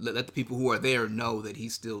let the people who are there know that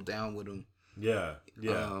he's still down with them. Yeah.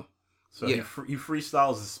 Yeah. So yeah. he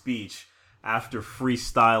freestyles the speech after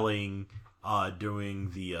freestyling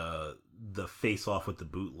doing the face off with the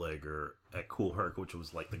bootlegger at Cool Herc, which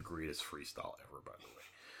was like the greatest freestyle ever, by the way.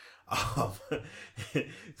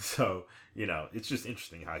 So it's just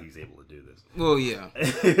interesting how he's able to do this. Well, yeah.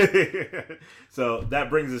 So that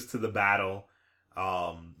brings us to the battle.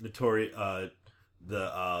 Notorious,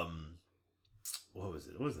 what was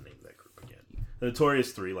it? What was the name of that group again? The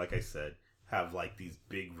Notorious 3, like I said, have like these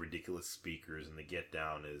big ridiculous speakers, and the Get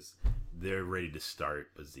Down is they're ready to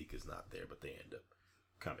start, but Zeke is not there, but they end up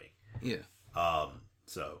coming. Yeah.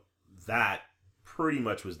 So that pretty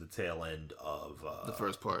much was the tail end of The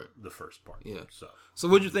first part. Yeah. So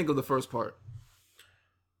what'd you think of the first part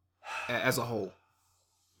as a whole?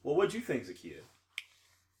 Well, what'd you think, Zakiya?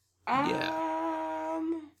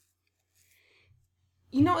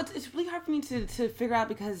 It's really hard for me to figure out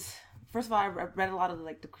because first of all, I read a lot of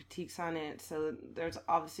the critiques on it, so there's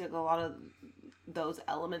obviously a lot of those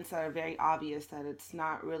elements that are very obvious that it's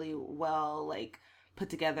not really well put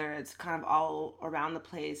together. It's kind of all around the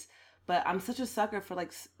place. But I'm such a sucker for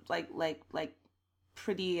like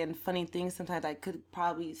pretty and funny things. Sometimes I could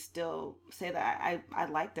probably still say that I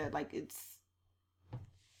liked it.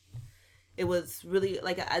 It was really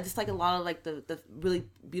I just like a lot of the really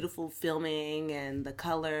beautiful filming and the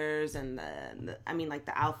colors and the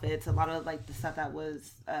outfits. A lot of the stuff that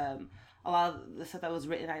was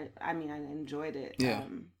written. I enjoyed it. Yeah.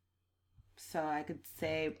 So I could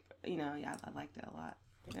say, yeah, I liked it a lot.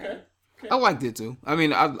 Okay. I liked it too. I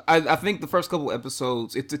mean, I think the first couple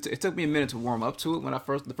episodes, it took me a minute to warm up to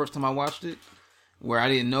it the first time I watched it, where I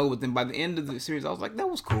didn't know, but then by the end of the series, I was like, that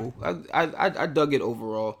was cool. I dug it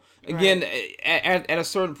overall. Again, at a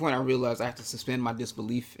certain point, I realized I have to suspend my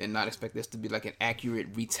disbelief and not expect this to be like an accurate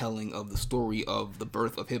retelling of the story of the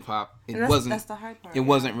birth of hip hop. That's the hard part. It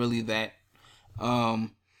wasn't really that.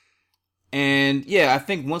 And yeah, I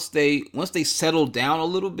think once they settled down a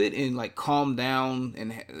little bit and like calmed down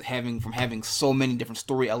and having so many different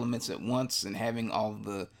story elements at once and having all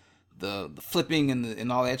the flipping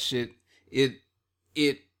and all that shit, it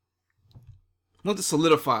once it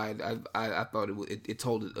solidified, I thought it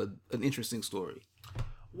told an interesting story.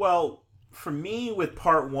 Well, for me with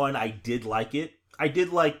part 1, I did like it. I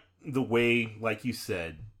did like the way, like you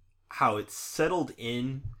said, how it settled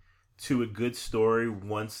in to a good story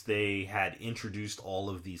once they had introduced all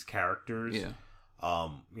of these characters. Yeah.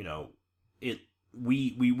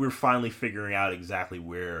 We were finally figuring out exactly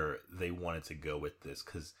where they wanted to go with this,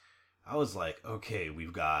 because I was like, okay,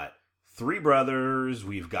 we've got 3 brothers,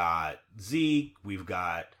 we've got Zeke, we've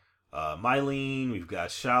got Mylene, we've got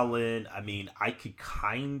Shaolin. I mean, I could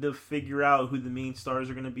kind of figure out who the main stars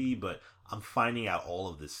are going to be, but I'm finding out all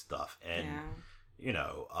of this stuff. And,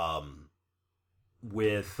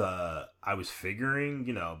 I was figuring,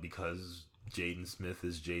 because Jaden Smith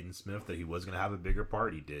is Jaden Smith, that he was going to have a bigger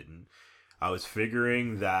part. He didn't. I was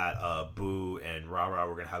figuring that Boo and Ra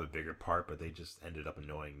were going to have a bigger part, but they just ended up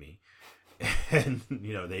annoying me. And,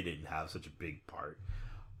 they didn't have such a big part.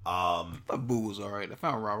 I thought Boo was alright. I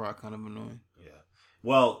found Ra kind of annoying. Yeah.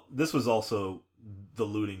 Well, this was also the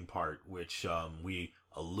looting part, which we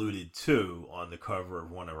alluded to on the cover of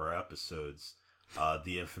one of our episodes.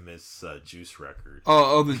 The infamous Juice record.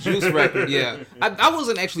 Oh, the Juice record, yeah. I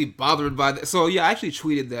wasn't actually bothered by that. So yeah, I actually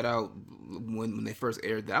tweeted that out when they first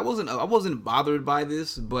aired that. I wasn't bothered by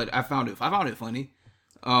this, but I found it funny.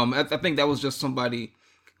 I think that was just somebody.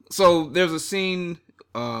 So there's a scene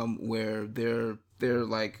where they're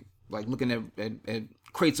like looking at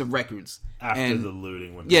crates of records after the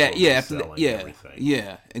looting. When yeah,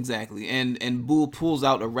 exactly. And Boo pulls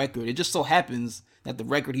out a record. It just so happens that the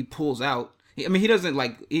record he pulls out, I mean, he doesn't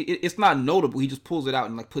it's not notable. He just pulls it out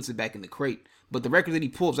and puts it back in the crate. But the record that he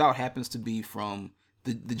pulls out happens to be from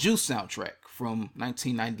the Juice soundtrack from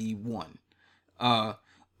 1991.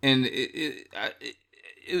 And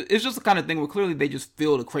it's just the kind of thing where clearly they just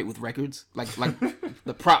filled a crate with records. Like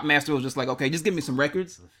the prop master was just like, okay, just give me some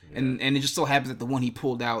records. Yeah. And it just so happens that the one he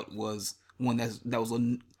pulled out was one that was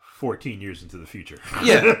 14 years into the future.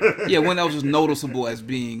 Yeah, one that was just noticeable as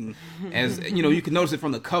being, you can notice it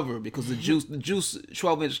from the cover because the Juice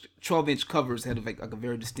 12-inch covers had like a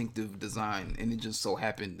very distinctive design, and it just so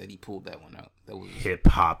happened that he pulled that one out. That was hip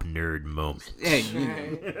hop nerd moment. Hey,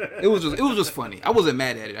 it was just funny. I wasn't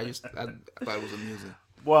mad at it. I thought it was amusing.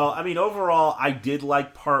 Well, I mean, overall, I did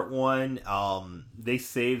like part 1. They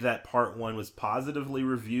say that part 1 was positively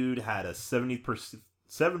reviewed, had a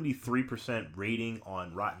 73% rating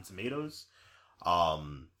on Rotten Tomatoes.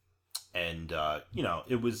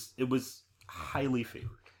 It was highly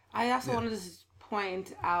favored. I also wanted to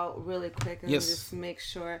point out really quick and just make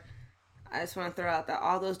sure. I just want to throw out that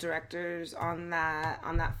all those directors on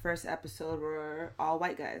that first episode were all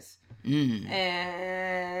white guys.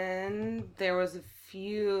 And there was a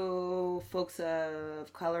few folks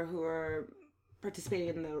of color who were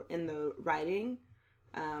participating in the writing.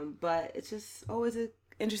 But it's just always an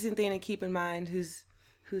interesting thing to keep in mind who's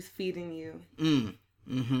feeding you.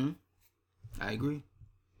 I agree.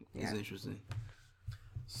 It's interesting.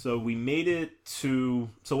 So we made it to.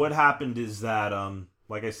 So what happened is that,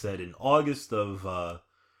 like I said, in August of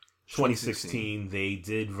 2016, they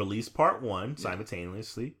did release part 1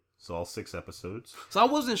 simultaneously. So all 6 episodes. So I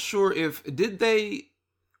wasn't sure did they.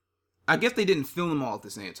 I guess they didn't film them all at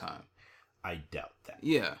the same time. I doubt that.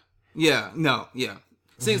 Yeah.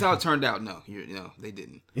 Seeing as how it turned out, no, they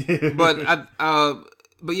didn't. But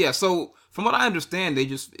but yeah. So from what I understand,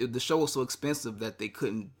 the show was so expensive that they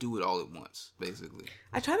couldn't do it all at once. Basically,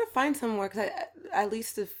 I try to find somewhere at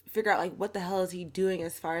least to figure out what the hell is he doing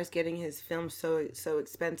as far as getting his film so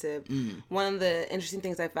expensive. One of the interesting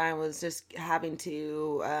things I find was just having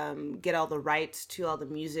to get all the rights to all the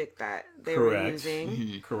music that they were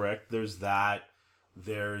using. Correct. There's that.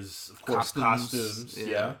 There's of course costumes.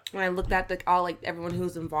 Yeah. When I looked at everyone who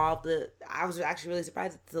was involved, I was actually really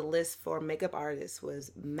surprised that the list for makeup artists was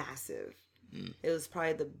massive. It was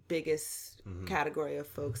probably the biggest category of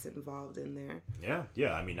folks involved in there.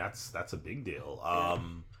 Yeah. I mean that's a big deal.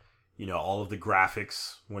 all of the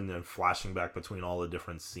graphics when they're flashing back between all the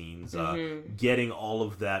different scenes, getting all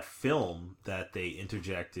of that film that they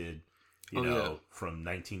interjected, from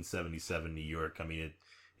 1977 New York. I mean,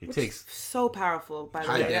 it takes so powerful. By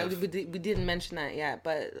the way, we didn't mention that yet,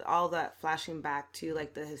 but all that flashing back to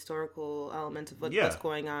like the historical elements of what's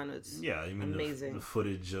going on is amazing. The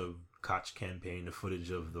footage of Koch campaign, the footage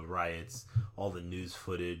of the riots, all the news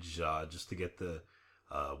footage, just to get the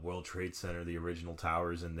World Trade Center, the original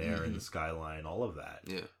towers in there, and the skyline, all of that.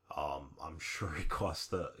 Yeah. I'm sure it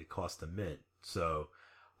cost a mint. So,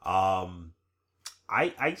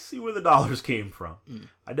 I see where the dollars came from.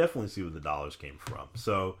 I definitely see where the dollars came from.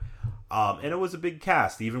 So, and it was a big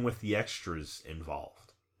cast, even with the extras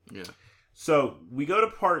involved. Yeah. So we go to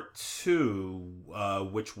part 2,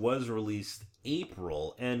 which was released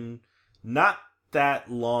April, and not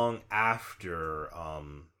that long after,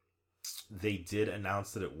 they did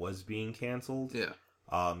announce that it was being canceled. Yeah.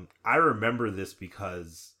 I remember this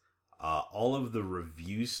because all of the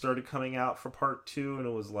reviews started coming out for part 2, and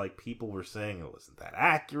it was like people were saying it wasn't that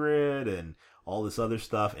accurate and all this other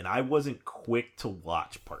stuff, and I wasn't quick to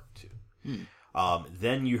watch part 2.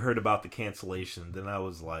 Then you heard about the cancellation, then I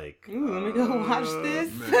was like, let me go watch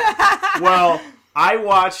this. Well, I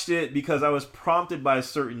watched it because I was prompted by a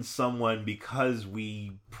certain someone, because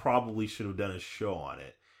we probably should have done a show on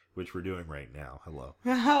it, which we're doing right now. Hello.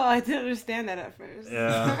 Oh, I didn't understand that at first.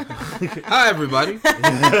 Yeah. Hi, everybody.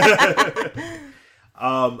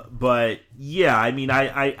 But yeah, I mean,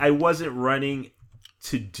 I wasn't running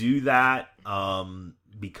to do that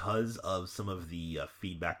because of some of the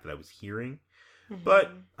feedback that I was hearing.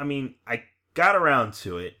 But I mean, I got around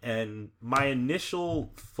to it, and my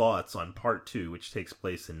initial thoughts on part 2, which takes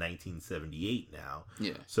place in 1978 now.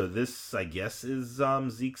 Yeah. So this, I guess, is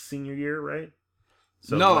Zeke's senior year, right?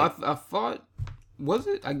 So no, I thought, was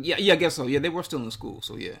it? I guess so. Yeah, they were still in school,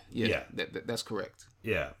 so yeah. That's correct.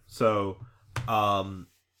 Yeah. So,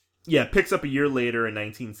 it picks up a year later in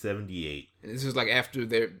 1978. And this is like after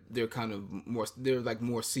they're kind of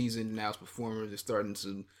more seasoned now as performers. They're starting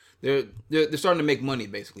to make money.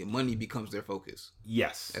 Basically, money becomes their focus.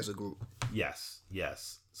 Yes, as a group. Yes.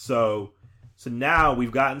 So now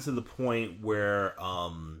we've gotten to the point where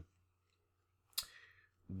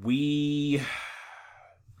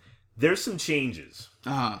there's some changes.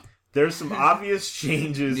 There's some obvious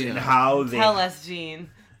changes in how they... Tell us, Gene.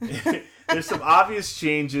 There's some obvious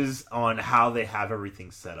changes on how they have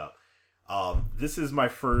everything set up. This is my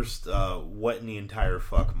first what in the entire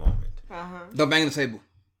fuck moment. Don't bang on the table.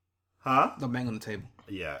 Huh? Don't bang on the table.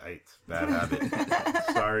 Yeah, it's bad habit.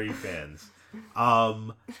 Sorry, fans.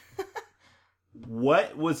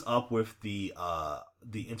 What was up with the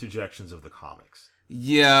interjections of the comics?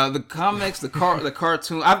 Yeah, the comics, the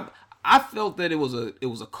cartoon. I felt that it was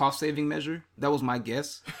a cost saving measure. That was my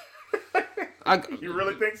guess. You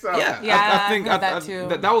really think so? Yeah, I think that too.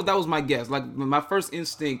 That was my guess. Like my first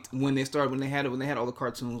instinct when they had all the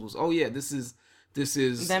cartoons was, oh yeah, this is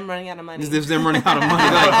them running out of money. This is them running out of money.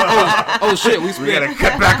 Like, oh shit, we gotta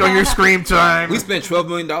cut back on your screen time. We spent $12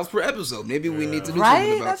 million per episode. Maybe we need to do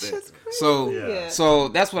something about that. So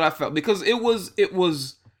that's what I felt, because it was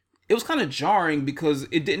kind of jarring, because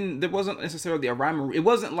there wasn't necessarily a rhyme. It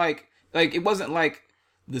wasn't like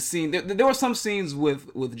the scene. There were some scenes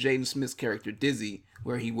with Jaden Smith's character Dizzy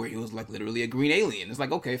where he was like literally a green alien. It's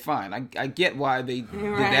like, okay, fine, I get why they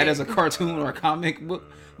did that as a cartoon or a comic book,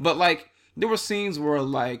 but like there were scenes where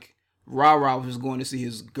like Ra was going to see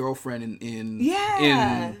his girlfriend in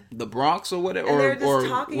the Bronx or whatever,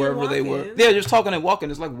 or wherever they were. Yeah, just talking and walking.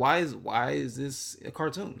 It's like, why is this a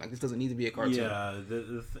cartoon? Like, this doesn't need to be a cartoon. Yeah,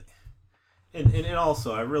 and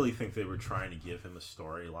also, I really think they were trying to give him a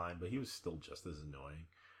storyline, but he was still just as annoying.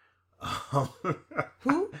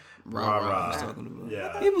 Who? Ra.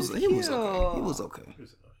 Yeah, he was okay. He was okay. He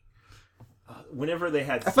was annoying. Whenever they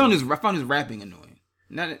had, I found his rapping annoying.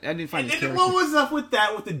 I didn't find his character. What was up with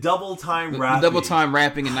that? With the double time rapping? Double time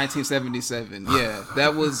rapping in 1977. Yeah,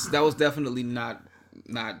 that was definitely not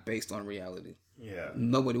based on reality. Yeah,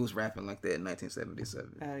 nobody was rapping like that in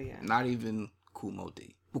 1977. Oh yeah, not even Kool Moe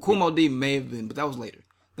Dee. Well, Kool Moe Dee may have been, but that was later.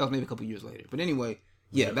 That was maybe a couple years later. But anyway,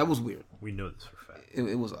 yeah, that was weird. We know this for a fact.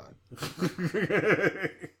 It was odd.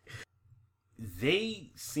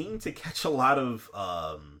 They seem to catch a lot of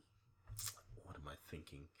what am I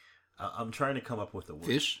thinking? I'm trying to come up with a word.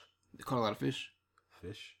 Fish? They caught a lot of fish?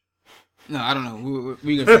 Fish? No, I don't know.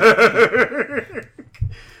 We gonna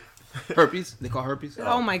herpes? They call herpes?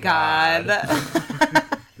 Oh my god.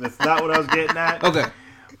 That's not what I was getting at. Okay.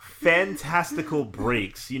 Fantastical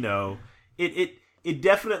breaks, it it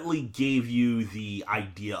definitely gave you the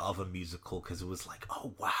idea of a musical because it was like,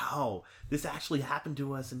 oh wow, this actually happened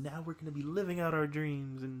to us, and now we're going to be living out our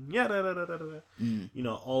dreams, and you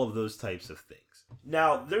know, all of those types of things.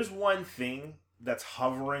 Now, there's one thing that's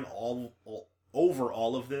hovering all over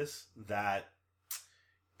all of this that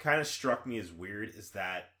kind of struck me as weird, is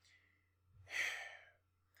that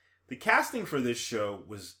the casting for this show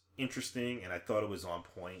was interesting, and I thought it was on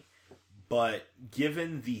point. But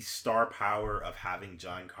given the star power of having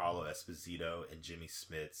Giancarlo Esposito and Jimmy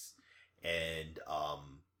Smits, and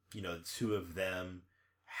you know, the two of them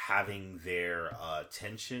having their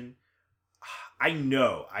tension, I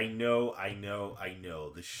know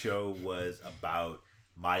the show was about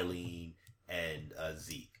Mylene and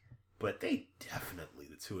Zeke, but they definitely,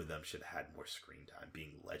 the two of them, should have had more screen time,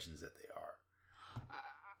 being legends that they are.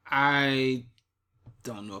 I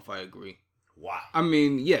don't know if I agree. Wow. I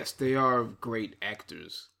mean, yes, they are great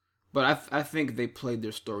actors, but I think they played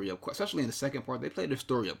their story up, especially in the second part. They played their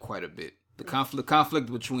story up quite a bit. The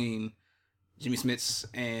conflict between Jimmy Smits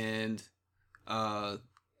and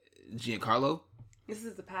Giancarlo. This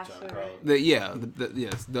is the pastor, right?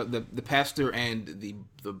 The pastor and the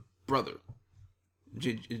brother.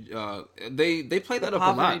 They played that up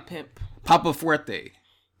a lot. Pimp. Papa Fuerte.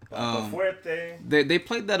 They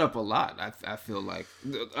played that up a lot. I feel like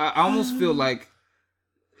I almost feel like.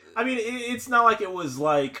 I mean, it's not like it was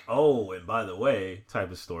like, oh, and by the way,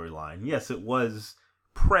 type of storyline. Yes, it was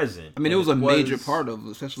present. I mean, it was a major part of,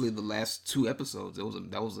 especially the last 2 episodes.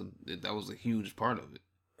 That was a huge part of it.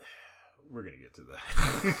 We're gonna get to that.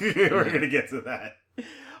 We're gonna get to that.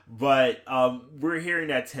 But we're hearing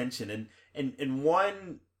that tension, and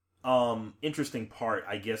one interesting part,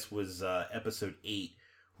 I guess, was episode 8.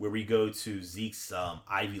 Where we go to Zeke's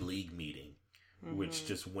Ivy League meeting, which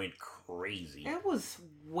just went crazy. It was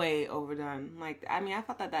way overdone. Like, I mean, I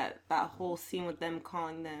thought that whole scene with them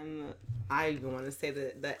calling them, I even want to say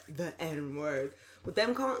the N word, with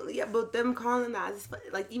them calling that,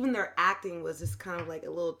 like, even their acting was just kind of like a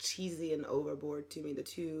little cheesy and overboard to me. The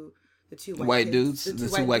two white dudes, the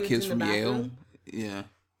two white kids from Yale, yeah.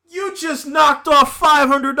 You just knocked off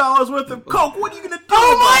 $500 worth of coke. What are you gonna do?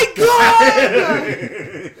 Oh my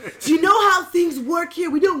god! Do you know how things work here?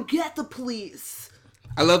 We don't get the police.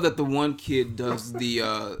 I love that the one kid does the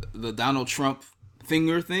Donald Trump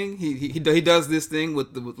finger thing. He does this thing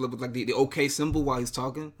with like the OK symbol while he's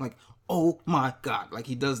talking. Like, oh my god! Like,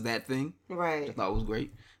 he does that thing. Right. Which I thought was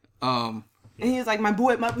great. And he was like, my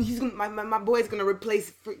boy's gonna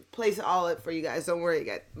replace all it for you guys. Don't worry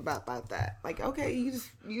about that. Like, okay, you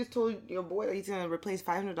just told your boy that he's gonna replace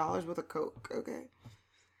 $500 worth of coke. Okay,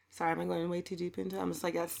 sorry, am I going way too deep into it? I'm just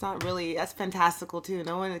like, that's fantastical too.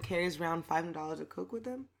 No one carries around $500 of coke with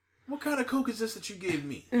them. What kind of coke is this that you gave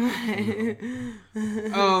me?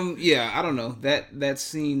 Yeah, I don't know that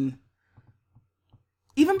scene.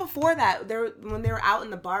 Even before that, when they were out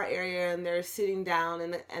in the bar area and they're sitting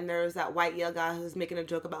down, and there was that white Yale guy who was making a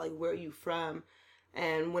joke about, like, where are you from?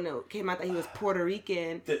 And when it came out that he was Puerto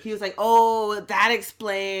Rican, he was like, oh, that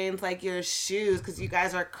explains, like, your shoes, because you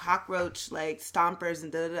guys are cockroach, like, stompers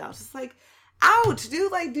and da-da-da. I was just like, ouch,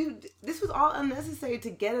 dude. Like, dude, this was all unnecessary to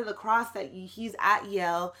get it across that he's at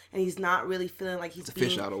Yale and he's not really feeling like he's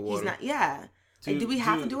fish out of water. He's not, yeah. Like, do we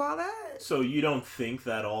have to do all that? So you don't think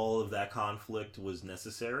that all of that conflict was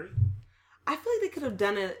necessary? I feel like they could have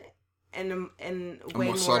done it in a way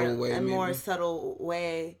more subtle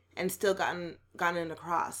way, and still gotten it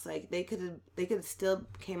across. Like, they could still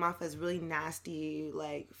came off as really nasty,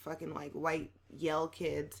 like, fucking, like, white Yale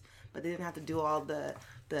kids, but they didn't have to do all the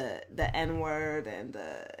N word and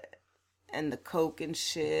the coke and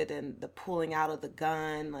shit and the pulling out of the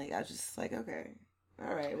gun. Like, I was just like, okay,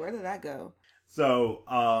 all right, where did that go? So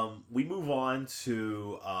we move on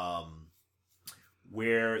to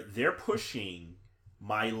where they're pushing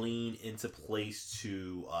Mylene into place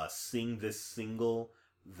to sing this single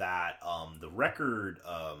that the record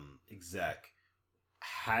exec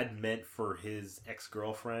had meant for his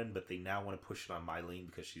ex-girlfriend, but they now want to push it on Mylene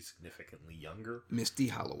because she's significantly younger. Misty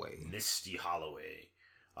Holloway. Who's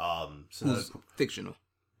fictional.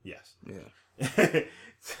 Yes. Yeah.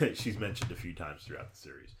 She's mentioned a few times throughout the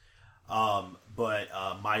series. But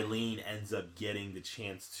Mylene ends up getting the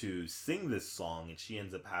chance to sing this song, and she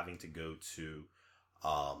ends up having to go to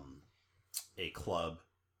a club,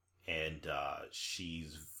 and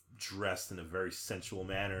she's dressed in a very sensual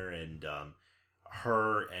manner, and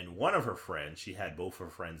her and one of her friends, she had both her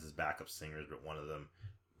friends as backup singers, but one of them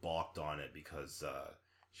balked on it because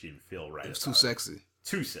she didn't feel right. It was too sexy.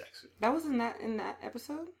 Too sexy. That was in that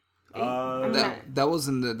episode? That was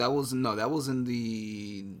in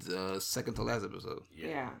the second to last episode.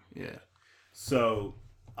 Yeah. So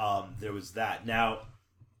there was that. Now,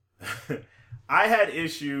 I had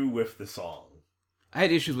issue with the song. I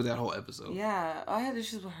had issues with that whole episode. Yeah, I had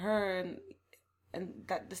issues with her and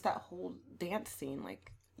that whole dance scene.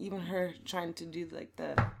 Like even her trying to do like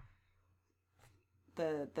the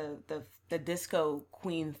disco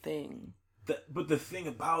queen thing. But the thing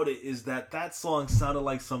about it is that song sounded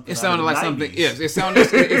like something. It sounded like 90s. something. Yes,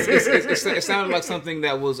 it sounded like something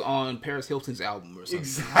that was on Paris Hilton's album or something.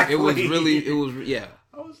 Exactly. It was really. It was yeah.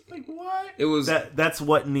 I was like, what? It was that's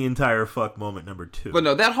what in the entire fuck moment number 2. But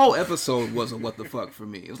no, that whole episode wasn't what the fuck for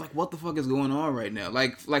me. It was like, what the fuck is going on right now?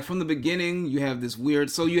 Like from the beginning, you have this weird.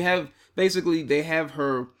 So you have basically they have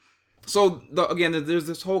her. So again, there's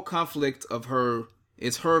this whole conflict of her.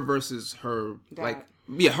 It's her versus her Dad.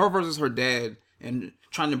 her versus her dad, and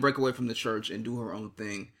trying to break away from the church and do her own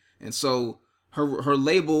thing. And so her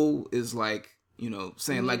label is like,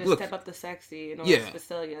 saying like, look, step up the sexy in order to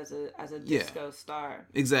sell you as a disco star.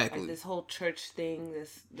 Exactly. Like this whole church thing,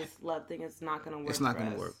 this love thing is not going to work. It's not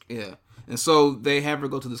going to work. Yeah. And so they have her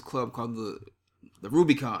go to this club called the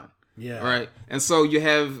Rubicon. Yeah. Right. And so you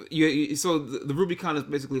have so the Rubicon is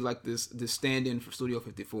basically like this stand-in for Studio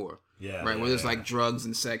 54. Yeah. Right. Where there's like drugs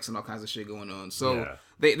and sex and all kinds of shit going on. So Yeah.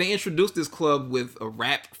 they introduced this club with a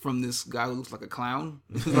rap from this guy who looks like a clown.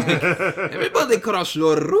 Like, everybody cross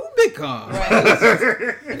your Rubicon.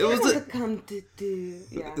 Right. It was to come to do.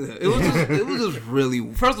 Yeah. It was just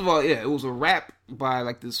really. First of all, it was a rap by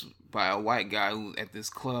a white guy who at this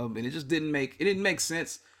club, and it just didn't make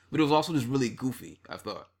sense. But it was also just really goofy. I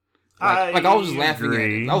thought. I was just laughing at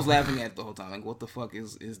it. I was laughing at it the whole time. Like, what the fuck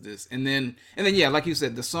is this? And then yeah, like you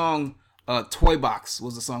said, the song Toy Box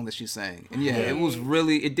was the song that she sang. And it was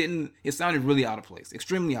really, it sounded really out of place.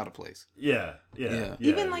 Extremely out of place. Yeah.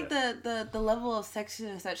 Even like the level of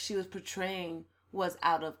sexiness that she was portraying was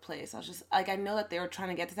out of place. I was just like, I know that they were trying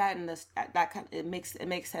to get to that, and it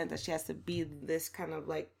makes sense that she has to be this kind of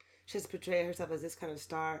like, she has to portray herself as this kind of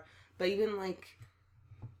star. But even like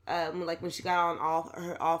when she got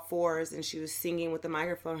on all fours and she was singing with the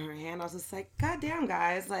microphone in her hand, I was just like, God damn,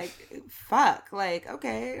 guys, like, fuck, like,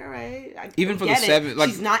 okay, all right. Even for the seven, like,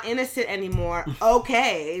 she's not innocent anymore.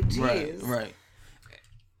 Okay, jeez. Right.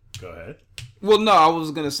 Go ahead. Well, no, I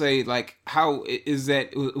was gonna say, like, how is that?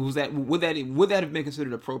 Would that have been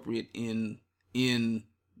considered appropriate in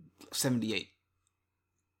 78?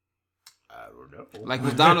 I don't know. Like,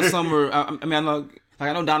 was Donna Summer?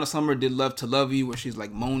 I know Donna Summer did "Love to Love You," where she's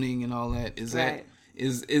like moaning and all that. Is that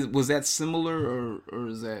was that similar or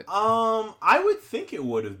is that? I would think it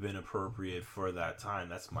would have been appropriate for that time.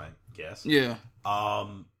 That's my guess. Yeah.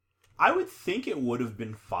 I would think it would have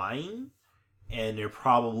been fine, and there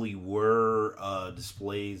probably were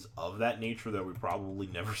displays of that nature that we probably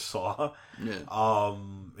never saw. Yeah.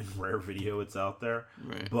 In rare video, it's out there.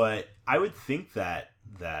 Right. But I would think that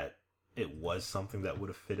it was something that would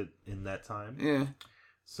have fitted in that time. Yeah.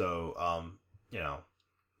 So,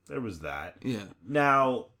 there was that. Yeah.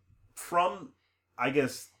 Now, from, I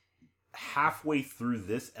guess, halfway through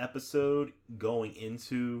this episode, going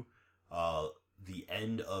into the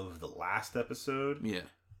end of the last episode,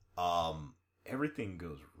 everything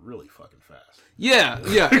goes really fucking fast. Yeah,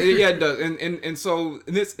 it does. And so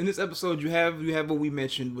in this episode, you have what we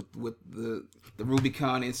mentioned with the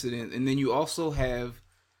Rubicon incident, and then you also have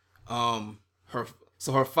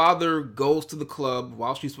her father goes to the club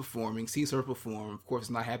while she's performing, sees her perform, of course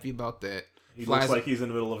not happy about that. He looks like he's in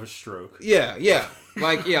the middle of a stroke.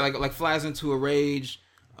 Like flies into a rage,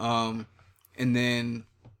 and then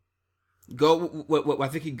I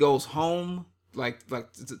think he goes home like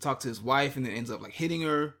to talk to his wife, and then ends up like hitting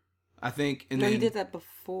her, I think. And then he did that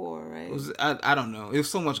before, right? I don't know. There's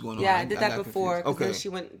so much going on. Yeah, I did that before. Okay. Then she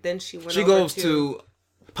went. She goes to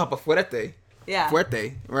Papa Fuerte. Yeah.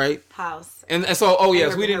 Fuerte, right? House. And so,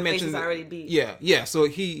 yes, we didn't mention. Already beat. Yeah. So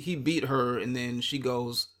he beat her, and then she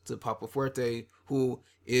goes to Papa Fuerte, who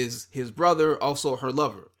is his brother, also her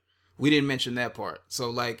lover. We didn't mention that part.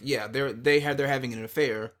 So, like, yeah, they're having an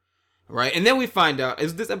affair, right? And then we find out,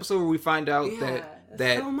 is this episode where we find out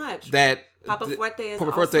that so much that Papa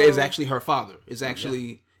Fuerte is actually her father. Is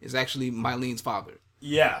actually Mylene's father.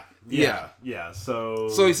 Yeah.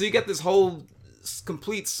 So you get this whole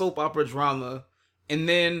complete soap opera drama, and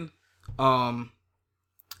then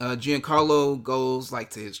Giancarlo goes like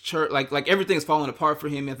to his church, like everything's falling apart for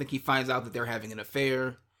him. I think he finds out that they're having an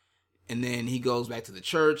affair, and then he goes back to the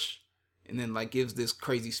church, and then like gives this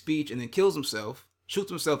crazy speech, and then kills himself, shoots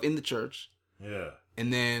himself in the church. Yeah,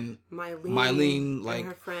 and then Mylene like and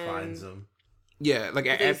her friend finds him. Yeah, like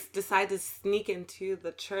they decide to sneak into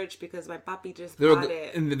the church because my papi just bought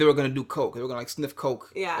it, and they were gonna do coke. They were gonna like sniff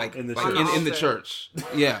coke. Yeah, like in the church. In the church.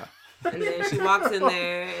 Yeah, And then she walks in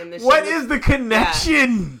there, and then what is the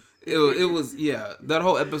connection? It was that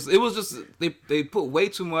whole episode. It was just they put way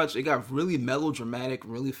too much. It got really melodramatic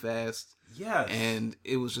really fast. Yes, and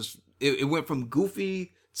it was just it went from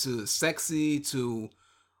goofy to sexy to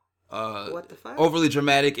what the fuck? overly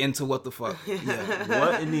dramatic into what the fuck. Yeah,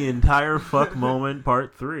 what in the entire fuck moment?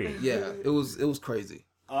 Part 3. yeah, it was crazy.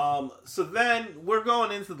 So then we're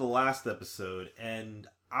going into the last episode, and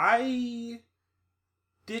I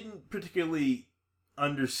didn't particularly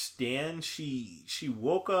understand. She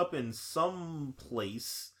woke up in some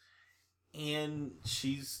place, and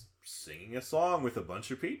she's singing a song with a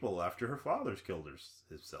bunch of people after her father's killed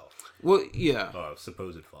himself. Well, yeah,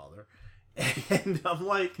 supposed father, and I'm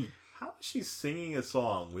like, how is she singing a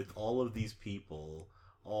song with all of these people,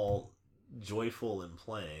 all joyful and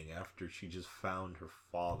playing after she just found her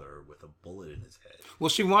father with a bullet in his head? Well,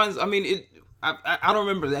 she winds. I mean, I don't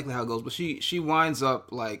remember exactly how it goes, but she winds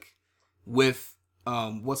up like with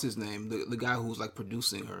what's his name, the guy who's like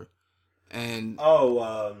producing her, and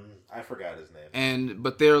I forgot his name.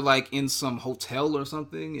 But they're like in some hotel or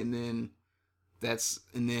something, and then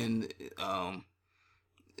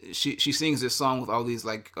she sings this song with all these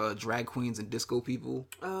like drag queens and disco people.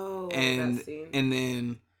 Oh, and that scene. And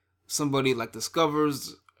then somebody like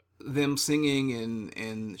discovers them singing,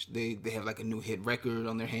 and they have like a new hit record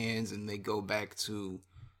on their hands, and they go back to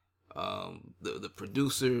the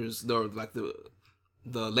producers, or like the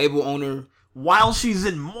label owner, while she's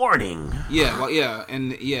in mourning. Yeah, well,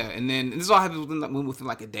 and then this all happens within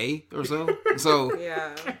like a day or so. So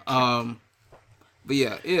yeah. But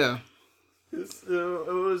yeah.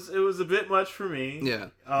 It was a bit much for me. Yeah,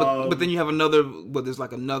 but then you have another. But there's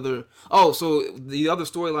like another. Oh, so the other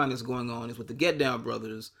storyline that's going on is with the Get Down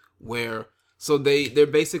brothers, where they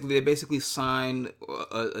basically sign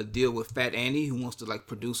a deal with Fat Annie, who wants to like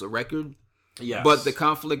produce a record. Yeah. But the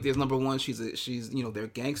conflict is, number one, she's they're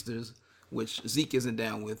gangsters, which Zeke isn't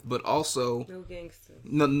down with, but also no gangsters.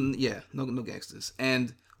 No gangsters,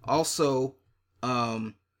 and also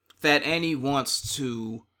Fat Annie wants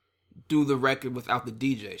to do the record without the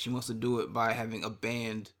DJ. She wants to do it by having a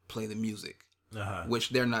band play the music, which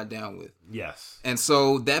they're not down with. Yes. And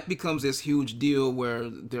so that becomes this huge deal where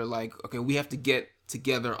they're like, okay, we have to get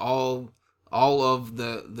together all of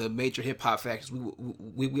the major hip hop factors.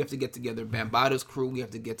 We have to get together Bambaata's crew. We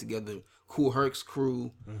have to get together Kool Herc's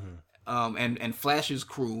crew, and Flash's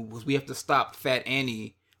crew, because we have to stop Fat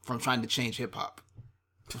Annie from trying to change hip hop,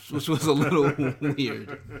 which was a little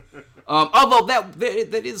weird. Although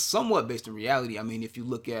that is somewhat based in reality. I mean, if you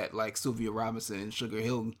look at like Sylvia Robinson and Sugar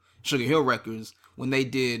Hill Records, when they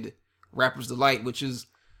did Rapper's Delight, which was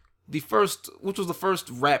the first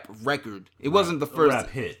rap record. It wasn't the first rap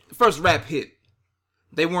hit. First rap hit.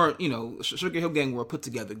 They weren't, Sugar Hill Gang were a put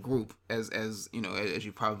together group, as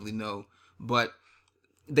you probably know, but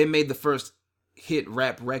they made the first hit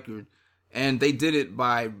rap record, and they did it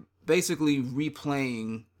by basically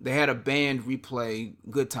replaying. They had a band replay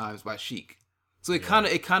 "Good Times" by Chic, so it kind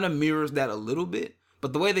of mirrors that a little bit.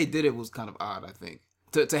 But the way they did it was kind of odd. I think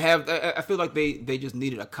to have. I feel like they just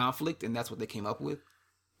needed a conflict, and that's what they came up with.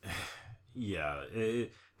 Yeah,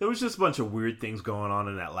 there was just a bunch of weird things going on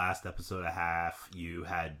in that last episode and a half. You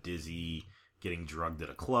had Dizzy getting drugged at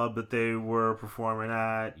a club that they were performing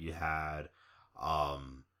at. You had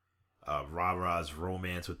Ra-Ra's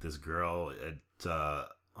romance with this girl at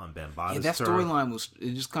on Bambaata's. Yeah, that storyline was.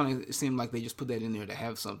 It just kind of seemed like they just put that in there to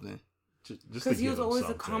have something. Because he was always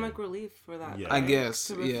the comic relief for that. Yeah. I guess.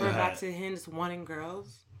 To refer back to him just wanting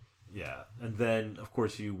girls. Yeah, and then of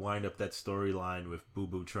course you wind up that storyline with Boo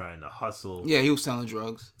Boo trying to hustle. Yeah, he was selling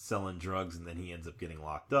drugs, and then he ends up getting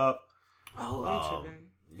locked up. Oh, I'm tripping.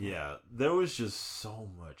 Yeah, there was just so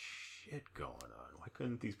much shit going on. Why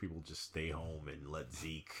couldn't these people just stay home and let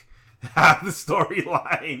Zeke have the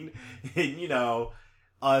storyline and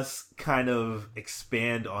us kind of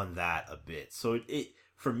expand on that a bit? So it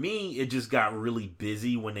for me, it just got really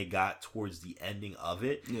busy when they got towards the ending of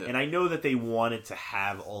it. Yeah. And I know that they wanted to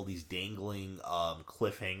have all these dangling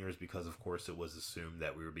cliffhangers because, of course, it was assumed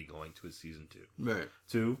that we would be going to a season 2. Right.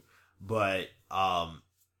 2. But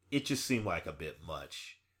it just seemed like a bit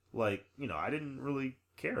much. Like, I didn't really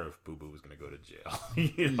care if Boo Boo was going to go to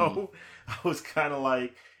jail. I was kind of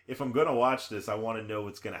like, if I'm going to watch this, I want to know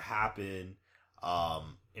what's going to happen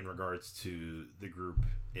in regards to the group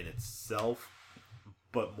in itself.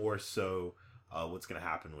 But more so, what's going to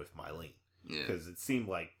happen with Mylene. Because it seemed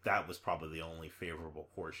like that was probably the only favorable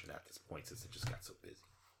portion at this point since it just got so busy.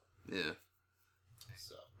 Yeah.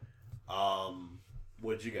 So,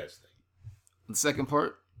 what did you guys think? The second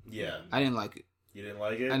part? Yeah. I didn't like it. You didn't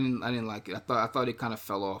like it? I didn't like it. I thought it kind of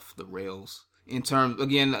fell off the rails in terms,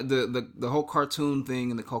 again, the whole cartoon thing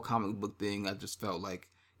and the whole comic book thing, I just felt like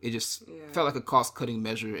it just felt like a cost cutting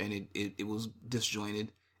measure, and it was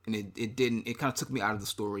disjointed, and it kind of took me out of the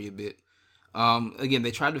story a bit. Again,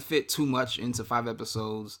 they tried to fit too much into 5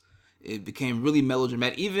 episodes. It became really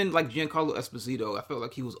melodramatic. Even like Giancarlo Esposito, I felt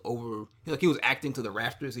like he was he was acting to the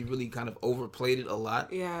rafters. He really kind of overplayed it a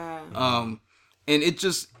lot. Yeah. And it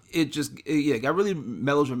got really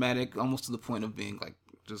melodramatic, almost to the point of being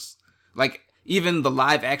like even the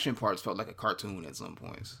live action parts felt like a cartoon at some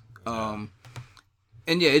points. And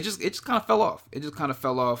yeah, it just kind of fell off. It just kind of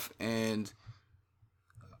fell off, and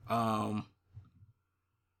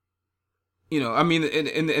I mean,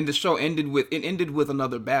 and the show ended with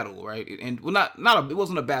another battle, right? It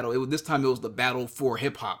wasn't a battle. This time it was the battle for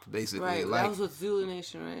hip hop, basically. Right, like, that was with Zulu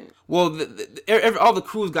Nation, right? Well, all the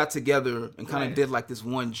crews got together and kind of did like this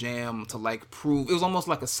one jam to like prove. It was almost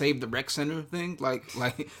like a Save the Rec Center thing. Like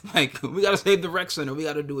we got to save the Rec Center. We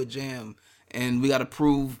got to do a jam, and we got to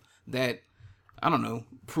prove that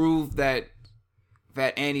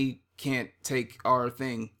Annie can't take our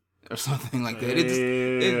thing. Or something like that. It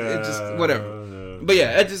just whatever. But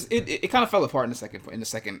yeah, it kind of fell apart in the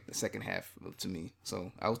second half to me.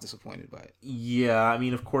 So I was disappointed by it. Yeah, I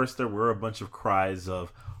mean, of course, there were a bunch of cries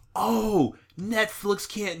of, "Oh, Netflix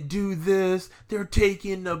can't do this. They're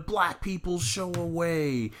taking the black people's show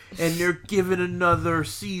away, and they're giving another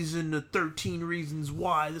season of 13 Reasons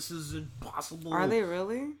Why. This is impossible." Are they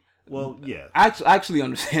really? Well, yeah. I actually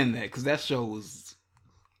understand that, because that show was.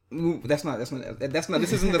 This isn't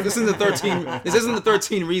the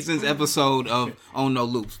 13 Reasons episode of On No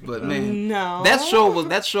Loops, but man, no, that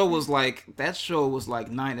show was like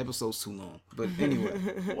 9 episodes too long. But anyway,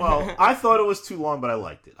 well, I thought it was too long, but I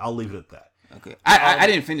liked it. I'll leave it at that. Okay, I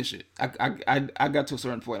didn't finish it. I got to a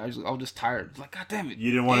certain point. I was just tired. Like, God damn it!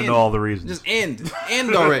 You didn't want to know all the reasons. Just end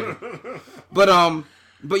already.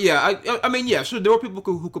 But yeah, I mean, yeah, sure. There were people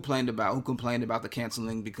who complained about the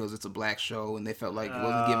canceling because it's a black show and they felt like it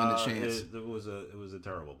wasn't given a chance. It was a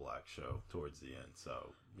terrible black show towards the end.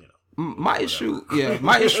 So my issue.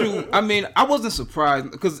 I mean, I wasn't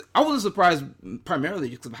surprised primarily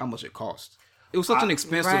because of how much it cost. It was such an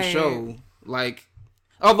expensive show. Like,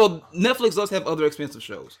 although Netflix does have other expensive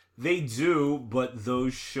shows, they do, but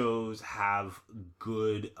those shows have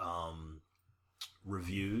good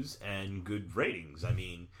reviews and good ratings. I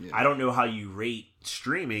mean, I don't know how you rate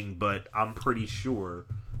streaming, but I'm pretty sure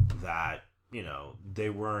that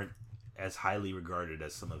they weren't as highly regarded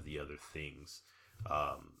as some of the other things.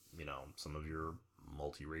 Some of your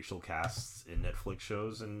multiracial casts in Netflix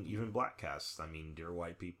shows and even black casts. I mean, Dear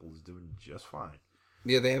White People is doing just fine.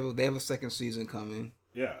 Yeah, they have a second season coming.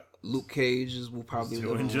 Yeah, Luke Cage will probably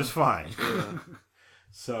doing just fine. Yeah.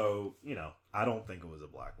 So I don't think it was a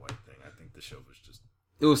black-white thing. I think the show was just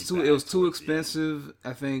it was too expensive,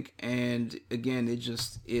 I think, and again,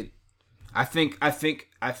 I think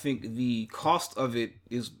the cost of it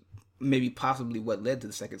is maybe possibly what led to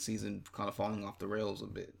the second season kind of falling off the rails a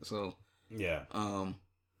bit. So yeah, I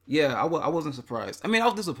wasn't surprised. I mean, I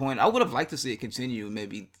was disappointed. I would have liked to see it continue,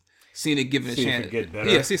 maybe seeing it given a chance. If it get better.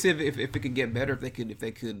 Yeah, see if it could get better, if they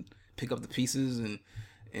could pick up the pieces and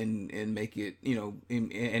make it,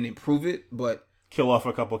 and improve it, but kill off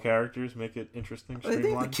a couple characters, make it interesting. They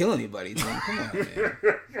didn't kill anybody. Dude. Come on, man.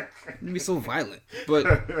 It'd be so violent, but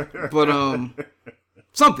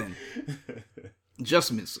something.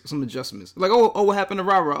 Some adjustments. Like, what happened to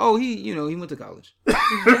Rara? Oh, he went to college.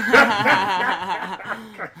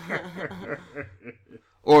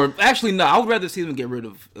 Or actually, no, I would rather see them get rid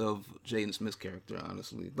of Jaden Smith's character,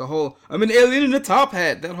 honestly. Alien in the top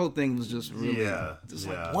hat. That whole thing was just really...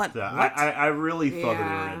 like, what? I really thought that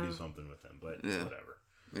they were going to do something with him, but whatever.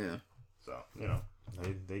 Yeah. So,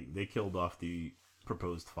 they killed off the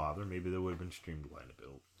proposed father. Maybe they would have been streamlined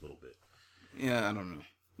a little bit. Yeah, I don't know.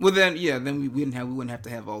 Well, then we wouldn't have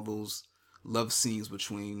to have all those love scenes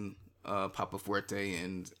between Papa Fuerte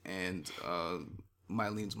and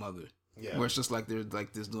Mylene's mother. Yeah. Where it's just like they're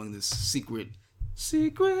like this doing this secret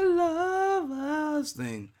lovers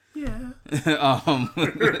thing. Yeah.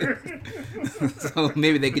 So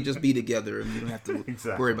maybe they could just be together and you don't have to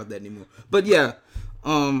worry about that anymore. But yeah,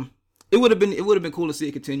 it would have been cool to see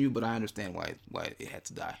it continue, but I understand why it had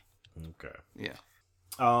to die. Okay. Yeah.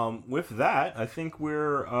 With that, I think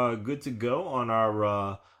we're good to go on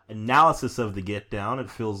our analysis of the Get Down.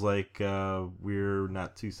 It feels like we're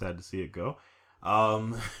not too sad to see it go.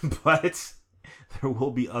 But there will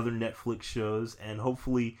be other Netflix shows and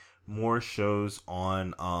hopefully more shows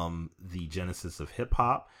on the genesis of hip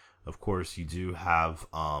hop. Of course, you do have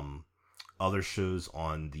other shows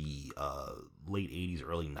on the late 80s,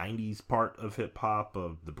 early 90s part of hip hop,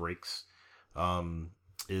 of the breaks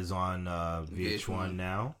is on VH1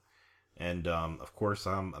 now. And, of course,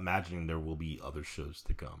 I'm imagining there will be other shows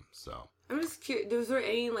to come, so. I'm just curious, was there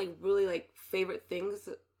any, like, really, like, favorite things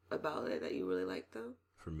about it that you really liked, though?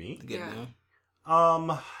 For me? Yeah.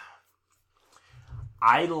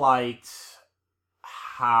 I liked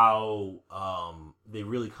how they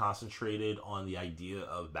really concentrated on the idea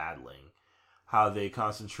of battling. How they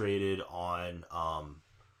concentrated on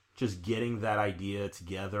just getting that idea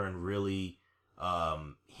together and really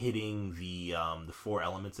hitting the 4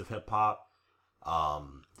 elements of hip hop: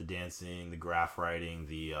 the dancing, the graph writing,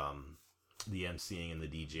 the MCing, and the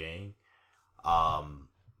DJing.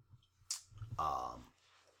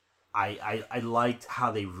 I liked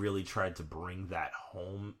how they really tried to bring that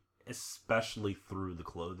home, especially through the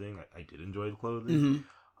clothing. I did enjoy the clothing,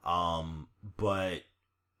 but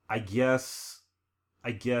I guess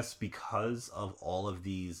because of all of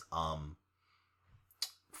these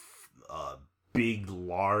big,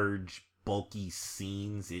 large, bulky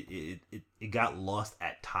scenes, it got lost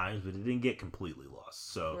at times, but it didn't get completely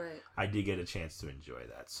lost. So right. I did get a chance to enjoy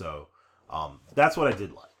that. So that's what I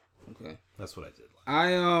did like. Okay, that's what I did like.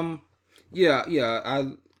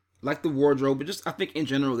 I like the wardrobe, but just I think in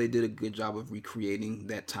general they did a good job of recreating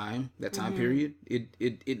that time period.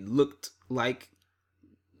 It looked like,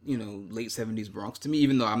 you know, late 70s Bronx to me,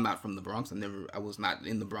 even though I'm not from the Bronx. I was not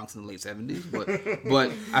in the Bronx in the late 70s, but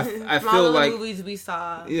I feel like movies we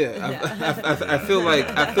saw. Yeah, I feel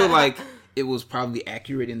like it was probably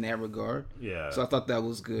accurate in that regard. Yeah. So I thought that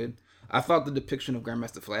was good. I thought the depiction of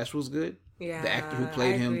Grandmaster Flash was good. Yeah, the actor who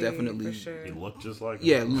played him definitely. For sure. He looked just like him.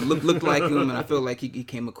 Yeah, looked like him, and I feel like he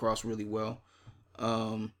came across really well.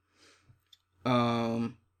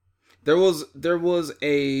 There was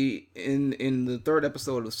a in the third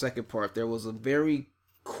episode of the second part, there was a very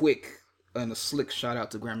quick and a slick shout out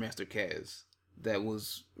to Grandmaster Caz that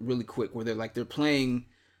was really quick, where they're playing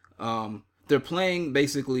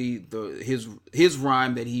basically his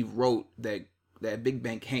rhyme that he wrote that Big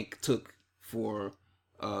Bank Hank took for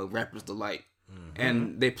Rapper's Delight.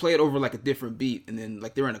 And they play it over like a different beat, and then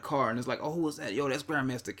like they're in a car, and it's like, oh, who was that? Yo, that's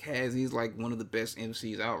Grandmaster Caz. He's like one of the best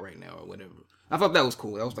MCs out right now, or whatever. I thought that was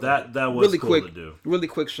cool. That was like that was really cool quick, to do. Really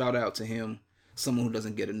quick shout out to him, someone who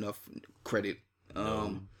doesn't get enough credit.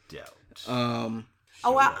 No doubt.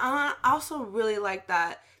 I also really like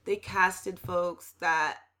that they casted folks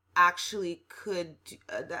that actually could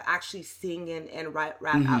that actually sing and rap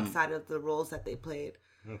outside of the roles that they played.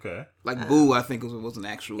 Okay. Like Boo, I think was an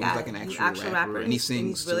actual, yeah, like an actual rapper, and he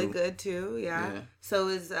sings. He's really too. good too. Yeah. So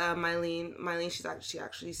is Mylene. She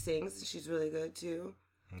actually sings, and she's really good too.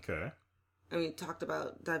 Okay. And we talked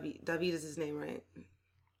about David. David is his name, right?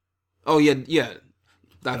 Oh yeah.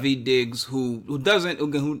 David Diggs, who you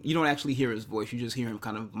don't actually hear his voice, you just hear him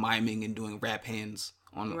kind of miming and doing rap hands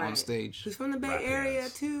on stage. He's from the Bay Area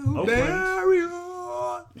too. Oakland. Bay Area.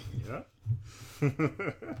 Yeah.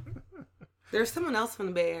 There's someone else from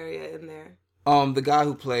the Bay Area in there. The guy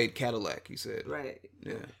who played Cadillac, he said. Right.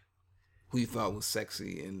 Yeah. Who you thought was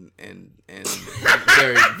sexy and very,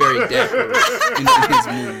 very dapper in his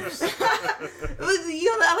moves. It was, the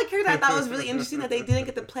other character I thought was really interesting that they didn't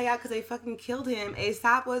get to play out because they fucking killed him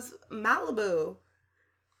ASAP was Malibu,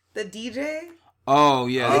 the DJ. Oh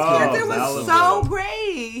yeah, his character was so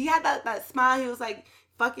great. He had that smile. He was like,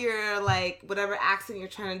 "Fuck your like whatever accent you're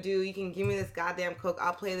trying to do. You can give me this goddamn coke.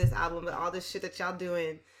 I'll play this album. But all this shit that y'all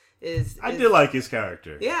doing." I did like his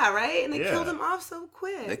character. Yeah, right? And they killed him off so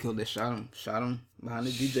quick. They shot him behind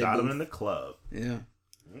the DJ Shot booth. him in the club. Yeah.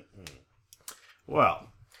 Well,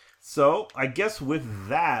 so I guess with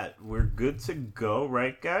that, we're good to go,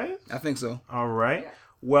 right, guys? I think so. All right. Yeah.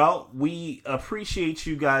 Well, we appreciate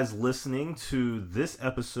you guys listening to this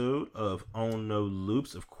episode of On No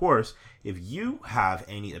Loops. Of course, if you have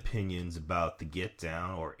any opinions about the Get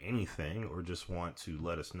Down or anything, or just want to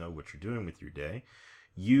let us know what you're doing with your day,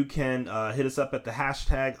 you can hit us up at the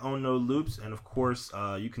hashtag #OnNoLoops, and of course,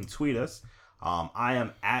 you can tweet us. I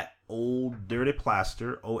am at Old Dirty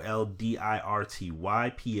Plaster,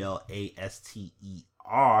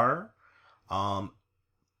 OLDIRTYPLASTER.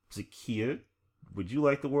 Zakiya, would you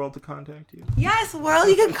like the world to contact you? Yes, world,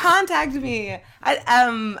 you can contact me. I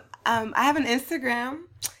have an Instagram.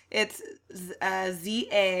 It's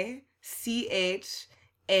ZACHATARIA,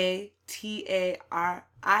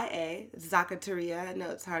 Zakiya. I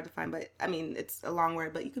know it's hard to find, but I mean, it's a long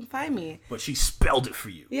word, but you can find me. But she spelled it for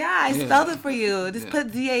you. Yeah, I spelled it for you. Just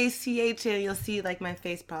put ZACH in, you'll see like my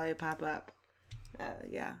face probably pop up.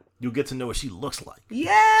 Yeah. You'll get to know what she looks like.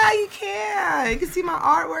 Yeah, you can. You can see my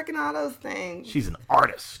artwork and all those things. She's an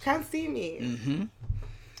artist. Come see me. Mm-hmm.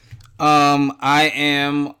 I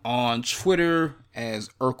am on Twitter as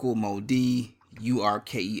Urkel Mode,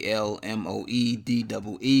 URKELMOEDEE,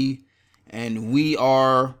 and we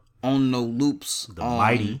are on No Loops. The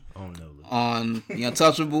mighty on No Loops. On The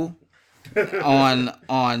Untouchable,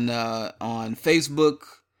 on Facebook,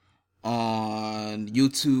 on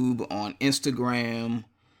YouTube, on Instagram,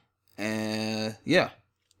 and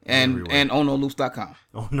on NoLoops.com.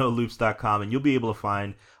 On NoLoops.com, and you'll be able to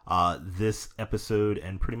find this episode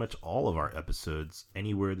and pretty much all of our episodes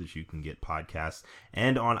anywhere that you can get podcasts.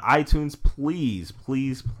 And on iTunes, please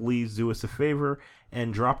do us a favor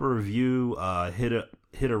and drop a review, hit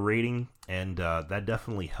a rating, and that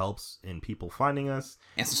definitely helps in people finding us.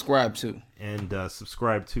 And subscribe too.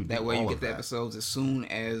 Subscribe too. That way you get the episodes as soon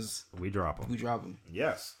as we drop them.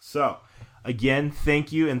 Yes. So, again,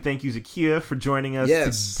 thank you, and thank you, Zakiya, for joining us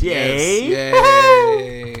today. Yes.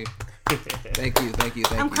 Yay. Thank you.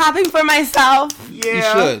 I'm clapping for myself.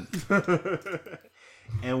 Yeah. You should.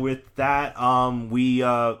 And with that, we,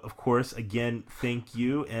 of course, again, thank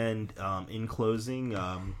you. And in closing,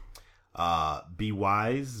 be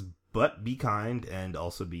wise, but be kind, and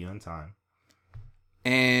also be on time.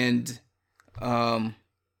 And bebop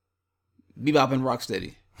and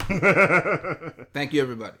rocksteady. Thank you,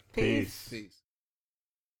 everybody. Peace.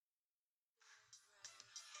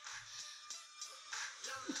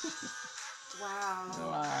 Wow.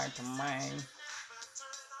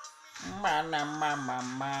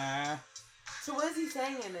 So what is he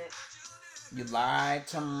saying in it? You lied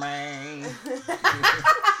to me.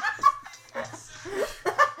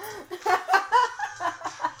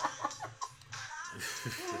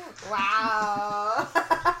 Wow.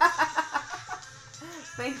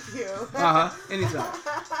 Thank you. Anytime.